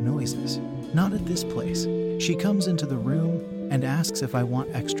outside noises. Not at this place. She comes into the room and asks if I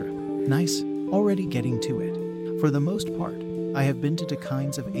want extra. Nice, already getting to it. For the most part, I have been to 2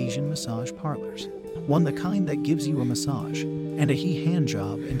 kinds of Asian massage parlors. One, the kind that gives you a massage and a hand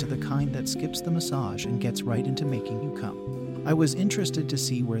job, into the kind that skips the massage and gets right into making you come. I was interested to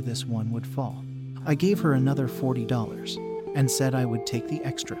see where this one would fall. I gave her another $40 and said I would take the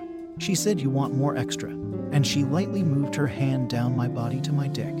extra. She said, "You want more extra?" And she lightly moved her hand down my body to my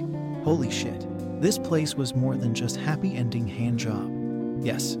dick. Holy shit. This place was more than just happy ending hand job.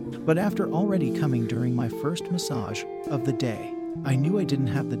 Yes, but after already coming during my first massage of the day, I knew I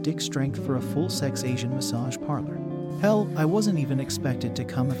didn't have the dick strength for a full-sex Asian massage parlor. Hell, I wasn't even expected to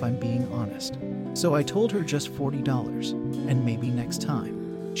come, if I'm being honest. So I told her just $40, and maybe next time.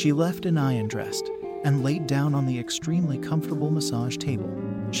 She left and I undressed and laid down on the extremely comfortable massage table.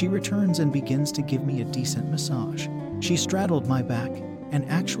 She returns and begins to give me a decent massage. She straddled my back and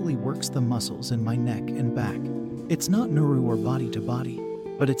actually works the muscles in my neck and back. It's not Nuru or body to body,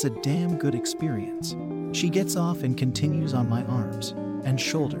 but it's a damn good experience. She gets off and continues on my arms and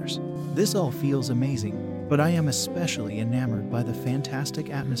shoulders. This all feels amazing, but I am especially enamored by the fantastic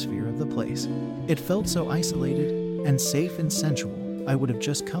atmosphere of the place. It felt so isolated and safe and sensual. I would have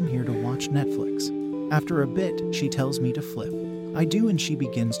just come here to watch Netflix. After a bit, she tells me to flip. I do, and she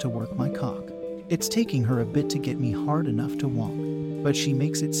begins to work my cock. It's taking her a bit to get me hard enough to wonk, but she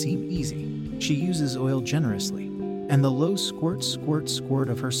makes it seem easy. She uses oil generously, and the low squirt, squirt, squirt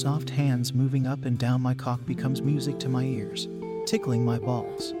of her soft hands moving up and down my cock becomes music to my ears, tickling my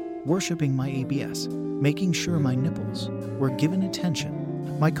balls, worshipping my ABS, making sure my nipples were given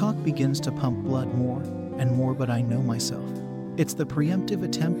attention. My cock begins to pump blood more and more, but I know myself. It's the preemptive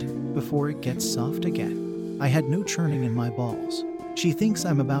attempt before it gets soft again. I had no churning in my balls. She thinks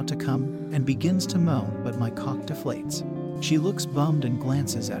I'm about to come and begins to moan, but my cock deflates. She looks bummed and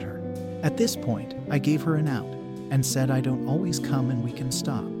glances at her. At this point, I gave her an out and said I don't always come and we can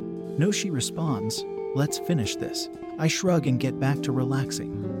stop. No, she responds, let's finish this. I shrug and get back to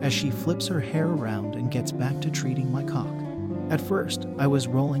relaxing as she flips her hair around and gets back to treating my cock. At first, I was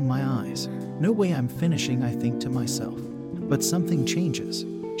rolling my eyes. No way I'm finishing, I think to myself. But something changes.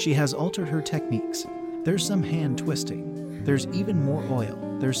 She has altered her techniques. There's some hand twisting. There's even more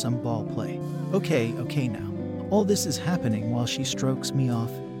oil. There's some ball play. Okay now. All this is happening while she strokes me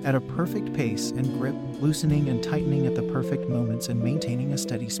off at a perfect pace and grip, loosening and tightening at the perfect moments and maintaining a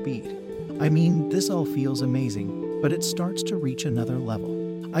steady speed. I mean, this all feels amazing, but it starts to reach another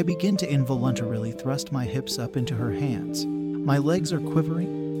level. I begin to involuntarily thrust my hips up into her hands. My legs are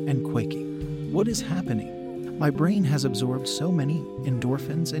quivering and quaking. What is happening? My brain has absorbed so many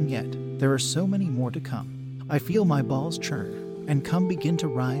endorphins, and yet there are so many more to come. I feel my balls churn and cum begin to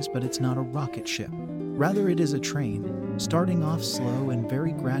rise, but it's not a rocket ship. Rather, it is a train, starting off slow and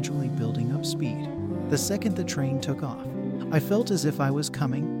very gradually building up speed. The second the train took off, I felt as if I was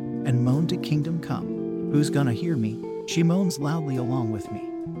coming and moaned to Kingdom Come. Who's gonna hear me? She moans loudly along with me,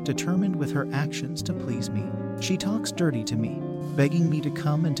 determined with her actions to please me. She talks dirty to me, begging me to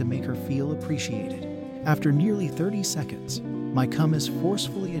come and to make her feel appreciated. After nearly 30 seconds, my cum is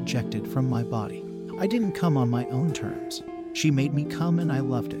forcefully ejected from my body. I didn't come on my own terms. She made me come and I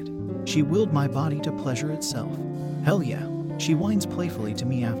loved it. She willed my body to pleasure itself. Hell yeah. She whines playfully to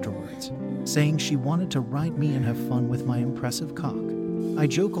me afterwards, saying she wanted to ride me and have fun with my impressive cock. I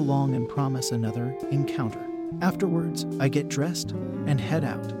joke along and promise another encounter. Afterwards, I get dressed and head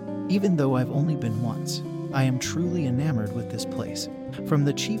out. Even though I've only been once, I am truly enamored with this place. From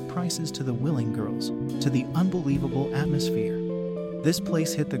the cheap prices to the willing girls, to the unbelievable atmosphere. This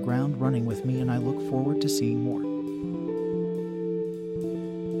place hit the ground running with me, and I look forward to seeing more.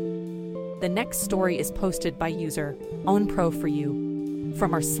 The next story is posted by user OwnPro4You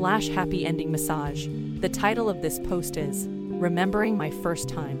from our /happy ending massage. The title of this post is Remembering My First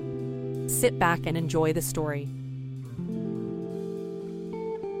Time. Sit back and enjoy the story.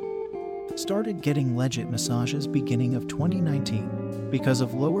 Started getting legit massages beginning of 2019 because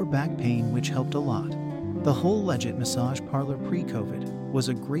of lower back pain, which helped a lot. The whole legit massage parlor pre-COVID was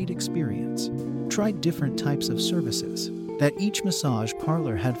a great experience. Tried different types of services that each massage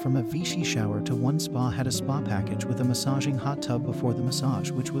parlor had, from a Vichy shower to one spa had a spa package with a massaging hot tub before the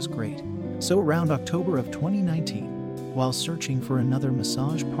massage, which was great. So around October of 2019, while searching for another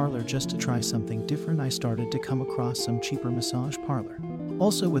massage parlor just to try something different, I started to come across some cheaper massage parlor.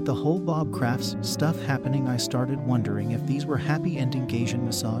 Also, with the whole Bob Crafts stuff happening, I started wondering if these were happy ending Asian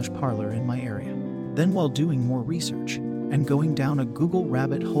massage parlor in my area. Then, while doing more research and going down a Google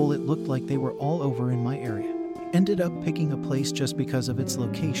rabbit hole, it looked like they were all over in my area. Ended up picking a place just because of its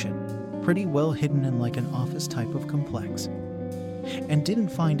location, pretty well hidden in like an office type of complex. And didn't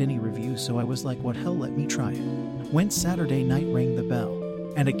find any reviews, so I was like, what hell, let me try it. Went Saturday night, rang the bell,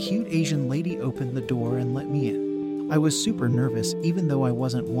 and a cute Asian lady opened the door and let me in. I was super nervous, even though I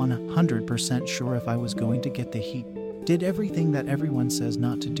wasn't 100% sure if I was going to get the heat. Did everything that everyone says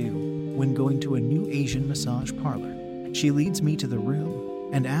not to do when going to a new Asian massage parlor. She leads me to the room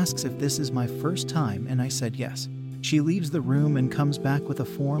and asks if this is my first time, and I said yes. She leaves the room and comes back with a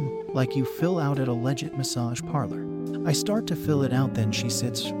form like you fill out at a legit massage parlor. I start to fill it out, then she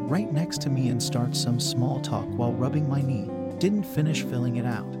sits right next to me and starts some small talk while rubbing my knee. Didn't finish filling it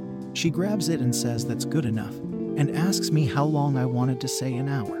out. She grabs it and says that's good enough, and asks me how long I wanted to say an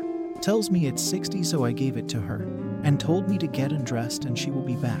hour. Tells me it's 60, so I gave it to her, and told me to get undressed and she will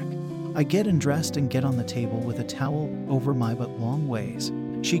be back. I get undressed and get on the table with a towel over my butt long ways.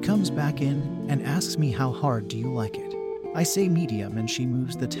 She comes back in and asks me how hard do you like it. I say medium, and she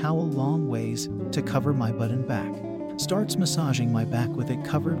moves the towel long ways to cover my butt and back. starts massaging my back with it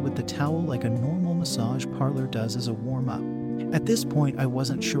covered with the towel like a normal massage parlor does as a warm-up. At this point, I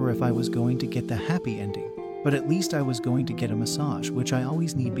wasn't sure if I was going to get the happy ending, but at least I was going to get a massage, which I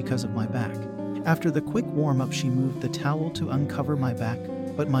always need because of my back. After the quick warm-up, she moved the towel to uncover my back,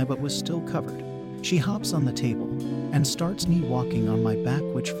 but my butt was still covered. She hops on the table and starts knee walking on my back,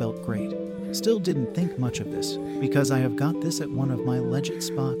 which felt great. Still didn't think much of this, because I have got this at one of my legit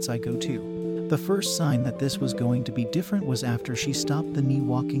spots I go to. The first sign that this was going to be different was after she stopped the knee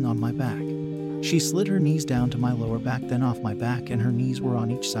walking on my back. She slid her knees down to my lower back, then off my back, and her knees were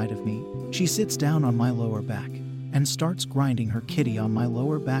on each side of me. She sits down on my lower back and starts grinding her kitty on my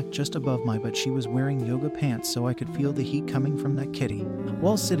lower back just above my butt. She was wearing yoga pants, so I could feel the heat coming from that kitty.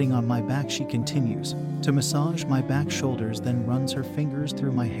 While sitting on my back, she continues to massage my back shoulders, then runs her fingers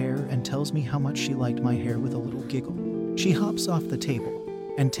through my hair and tells me how much she liked my hair with a little giggle. She hops off the table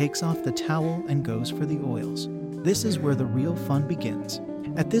and takes off the towel and goes for the oils. This is where the real fun begins.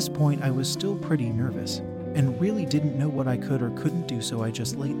 At this point, I was still pretty nervous and really didn't know what I could or couldn't do, so I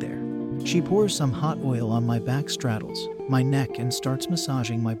just laid there. She pours some hot oil on my back, straddles my neck, and starts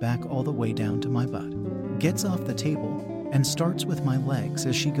massaging my back all the way down to my butt. Gets off the table and starts with my legs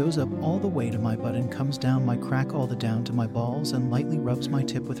as she goes up all the way to my butt and comes down my crack all the down to my balls and lightly rubs my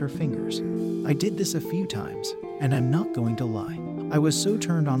tip with her fingers. I did this a few times, and I'm not going to lie, I was so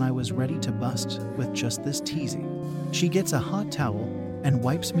turned on I was ready to bust with just this teasing. She gets a hot towel and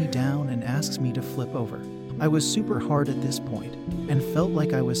wipes me down and asks me to flip over. I was super hard at this point and felt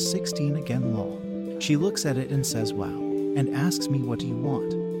like I was 16 again, lol. She looks at it and says wow, and asks me, what do you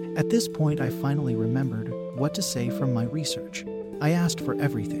want? At this point, I finally remembered what to say from my research. I asked for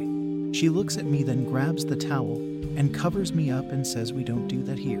everything. She looks at me, then grabs the towel and covers me up and says, we don't do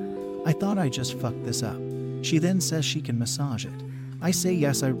that here. I thought I just fucked this up. She then says she can massage it. I say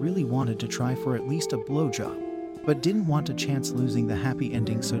yes, I really wanted to try for at least a blowjob, but didn't want to chance losing the happy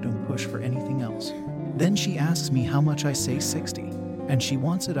ending, so don't push for anything else. Then she asks me how much. I say 60, and she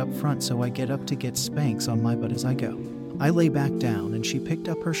wants it up front, so I get up to get spanks on my butt as I go. I lay back down and she picked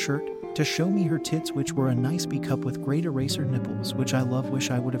up her shirt to show me her tits, which were a nice B-cup with great eraser nipples, which I love. Wish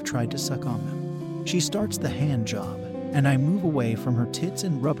I would have tried to suck on them. She starts the hand job, and I move away from her tits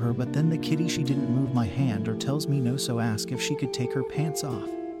and rub her, but then the kitty, she didn't move my hand or tells me no, so ask if she could take her pants off.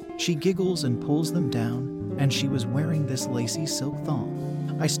 She giggles and pulls them down, and she was wearing this lacy silk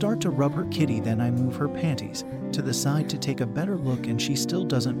thong. I start to rub her kitty, then I move her panties to the side to take a better look, and she still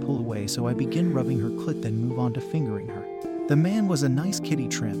doesn't pull away, so I begin rubbing her clit, then move on to fingering her. The man was a nice kitty,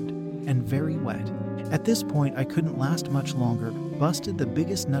 trimmed and very wet. At this point, I couldn't last much longer, busted the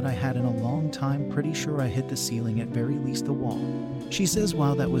biggest nut I had in a long time. Pretty sure I hit the ceiling, at very least the wall. She says,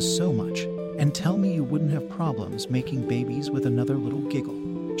 wow, that was so much, and tell me you wouldn't have problems making babies, with another little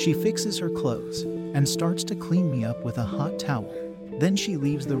giggle. She fixes her clothes and starts to clean me up with a hot towel. Then she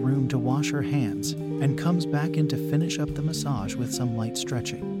leaves the room to wash her hands and comes back in to finish up the massage with some light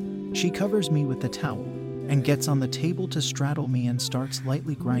stretching. She covers me with the towel and gets on the table to straddle me and starts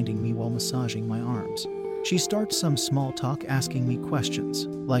lightly grinding me while massaging my arms. She starts some small talk, asking me questions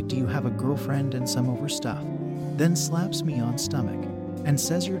like, do you have a girlfriend, and some over stuff. Then slaps me on stomach and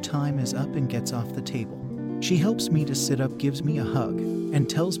says your time is up and gets off the table. She helps me to sit up, gives me a hug, and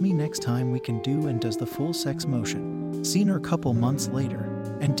tells me next time we can do, and does the full sex motion. Seen her couple months later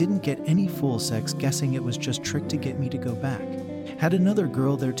and didn't get any full sex, guessing it was just trick to get me to go back. Had another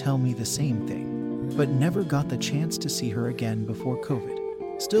girl there tell me the same thing, but never got the chance to see her again before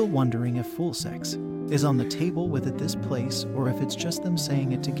COVID. Still wondering if full sex is on the table with at this place, or if it's just them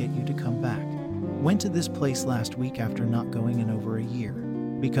saying it to get you to come back. Went to this place last week after not going in over a year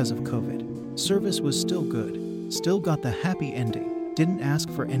because of COVID. Service was still good, still got the happy ending, didn't ask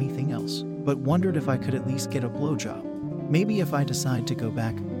for anything else, but wondered if I could at least get a blowjob. Maybe if I decide to go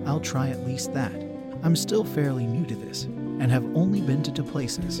back, I'll try at least that. I'm still fairly new to this, and have only been to 2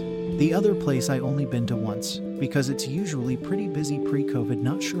 places. The other place I only been to once, because it's usually pretty busy pre-COVID.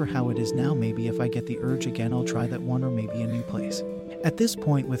 Not sure how it is now. Maybe if I get the urge again, I'll try that one, or maybe a new place. At this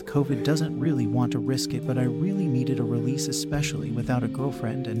point with COVID, doesn't really want to risk it, but I really needed a release, especially without a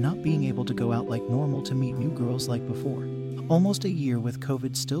girlfriend and not being able to go out like normal to meet new girls like before. Almost a year with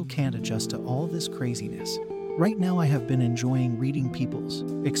COVID, still can't adjust to all this craziness. Right now I have been enjoying reading people's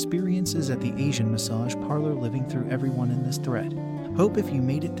experiences at the Asian massage parlor, living through everyone in this thread. Hope if you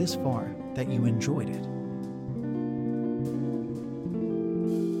made it this far that you enjoyed it.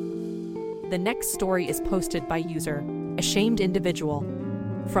 The next story is posted by user Ashamed Individual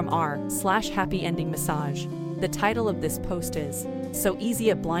from r/happy ending massage. The title of this post is So Easy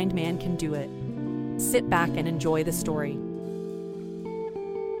a Blind Man Can Do It. Sit back and enjoy the story.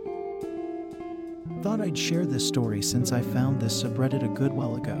 Thought I'd share this story since I found this subreddit a good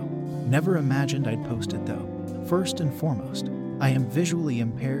while ago. Never imagined I'd post it though. First and foremost, I am visually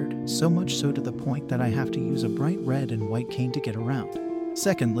impaired, so much so to the point that I have to use a bright red and white cane to get around.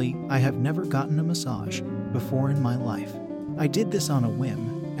 Secondly, I have never gotten a massage before in my life. I did this on a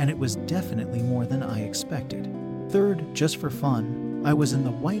whim, and it was definitely more than I expected. Third, just for fun, I was in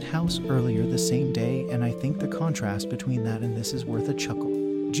the White House earlier the same day, and I think the contrast between that and this is worth a chuckle.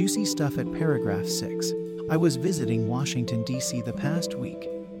 Juicy stuff at paragraph 6. I was visiting Washington, D.C. the past week,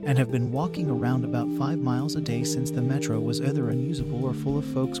 and have been walking around about 5 miles a day since the metro was either unusable or full of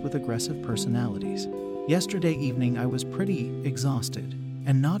folks with aggressive personalities. Yesterday evening I was pretty exhausted,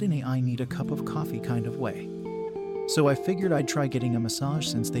 and not in a I need a cup of coffee kind of way. So I figured I'd try getting a massage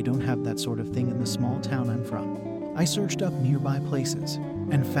since they don't have that sort of thing in the small town I'm from. I searched up nearby places,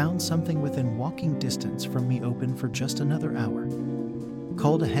 and found something within walking distance from me open for just another hour.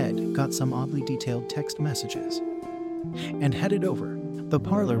 Called ahead, got some oddly detailed text messages, and headed over. The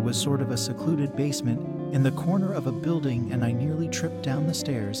parlor was sort of a secluded basement in the corner of a building, and I nearly tripped down the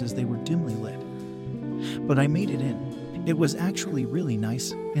stairs as they were dimly lit. But I made it in. It was actually really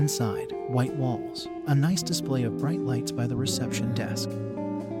nice inside. White walls, a nice display of bright lights by the reception desk,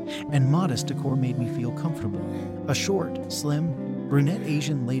 and modest decor made me feel comfortable. A short, slim, brunette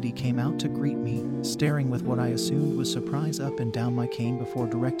Asian lady came out to greet me, staring with what I assumed was surprise up and down my cane before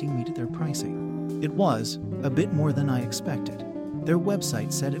directing me to their pricing. It was a bit more than I expected. Their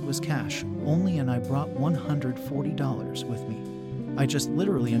website said it was cash only, and I brought $140 with me. I just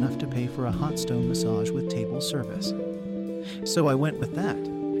literally enough to pay for a hot stone massage with table service. So I went with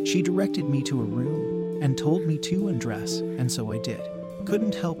that. She directed me to a room and told me to undress, and so I did.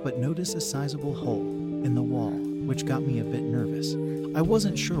 Couldn't help but notice a sizable hole in the wall, which got me a bit nervous. I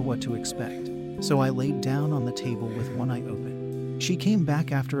wasn't sure what to expect, so I laid down on the table with one eye open. She came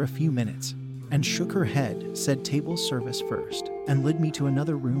back after a few minutes and shook her head, said table service first, and led me to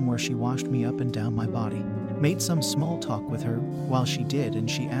another room where she washed me up and down my body. Made some small talk with her while she did, and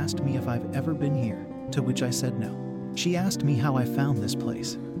she asked me if I've ever been here, to which I said no. She asked me how I found this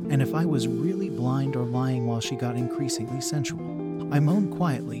place, and if I was really blind or lying, while she got increasingly sensual. I moaned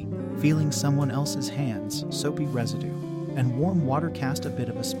quietly, feeling someone else's hands, soapy residue, and warm water cast a bit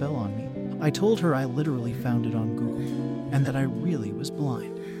of a spell on me. I told her I literally found it on Google, and that I really was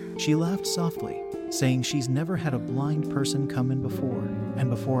blind. She laughed softly, saying she's never had a blind person come in before, and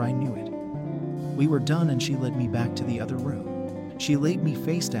before I knew it, we were done, and she led me back to the other room. She laid me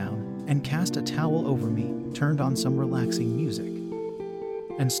face down and cast a towel over me, turned on some relaxing music,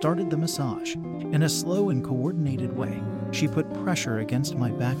 and started the massage. In a slow and coordinated way, she put pressure against my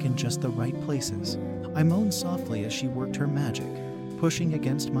back in just the right places. I moaned softly as she worked her magic, pushing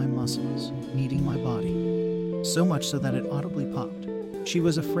against my muscles, kneading my body, so much so that it audibly popped. She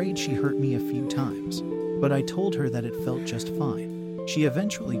was afraid she hurt me a few times, but I told her that it felt just fine. She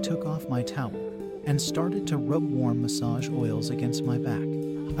eventually took off my towel and started to rub warm massage oils against my back.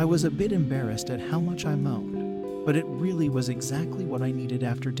 I was a bit embarrassed at how much I moaned, but it really was exactly what I needed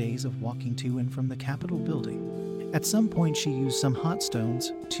after days of walking to and from the Capitol building. At some point she used some hot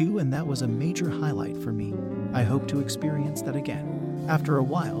stones, too, and that was a major highlight for me. I hope to experience that again. After a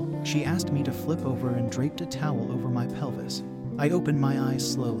while, she asked me to flip over and draped a towel over my pelvis. I opened my eyes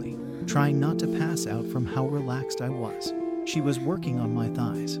slowly, trying not to pass out from how relaxed I was. She was working on my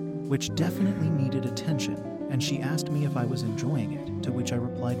thighs, which definitely needed attention, and she asked me if I was enjoying it, to which I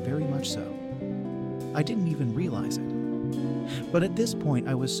replied very much so. I didn't even realize it. But at this point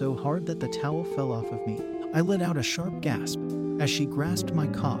I was so hard that the towel fell off of me. I let out a sharp gasp as she grasped my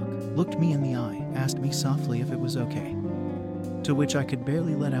cock, looked me in the eye, asked me softly if it was okay, to which I could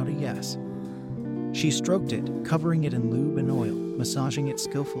barely let out a yes. She stroked it, covering it in lube and oil, massaging it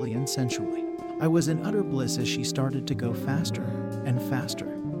skillfully and sensually. I was in utter bliss as she started to go faster and faster,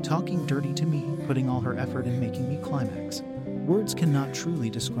 talking dirty to me, putting all her effort in making me climax. Words cannot truly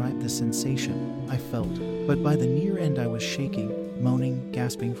describe the sensation I felt, but by the near end I was shaking, moaning,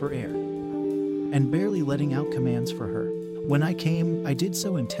 gasping for air, and barely letting out commands for her. When I came, I did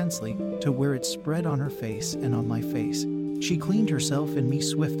so intensely to where it spread on her face and on my face. She cleaned herself and me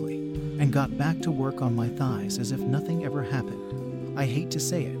swiftly and got back to work on my thighs as if nothing ever happened. I hate to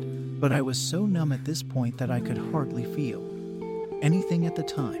say it, but I was so numb at this point that I could hardly feel anything at the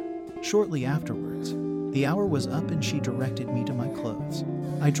time. Shortly afterwards, the hour was up and she directed me to my clothes.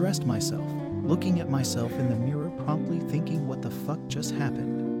 I dressed myself, looking at myself in the mirror, promptly thinking what the fuck just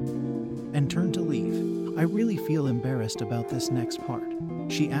happened, and turned to leave. I really feel embarrassed about this next part.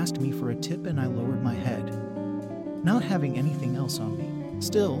 She asked me for a tip and I lowered my head, not having anything else on me.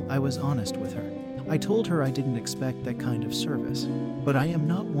 Still, I was honest with her. I told her I didn't expect that kind of service, but I am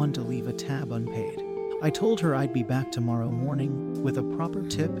not one to leave a tab unpaid. I told her I'd be back tomorrow morning with a proper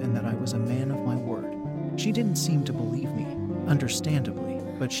tip and that I was a man of my word. She didn't seem to believe me, understandably,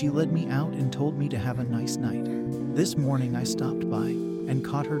 but she led me out and told me to have a nice night. This morning I stopped by and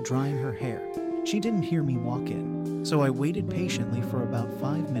caught her drying her hair. She didn't hear me walk in, so I waited patiently for about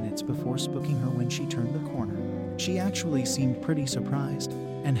 5 minutes before spooking her when she turned the corner. She actually seemed pretty surprised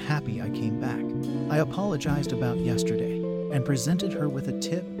and happy I came back. I apologized about yesterday and presented her with a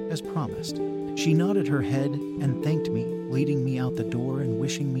tip as promised. She nodded her head and thanked me, leading me out the door and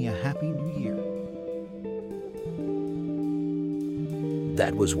wishing me a happy new year.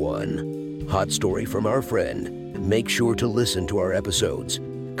 That was one hot story from our friend. Make sure to listen to our episodes,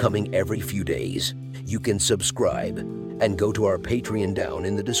 coming every few days. You can subscribe and go to our Patreon down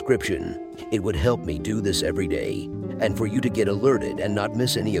in the description. It would help me do this every day, and for you to get alerted and not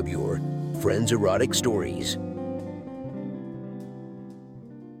miss any of your friends' erotic stories.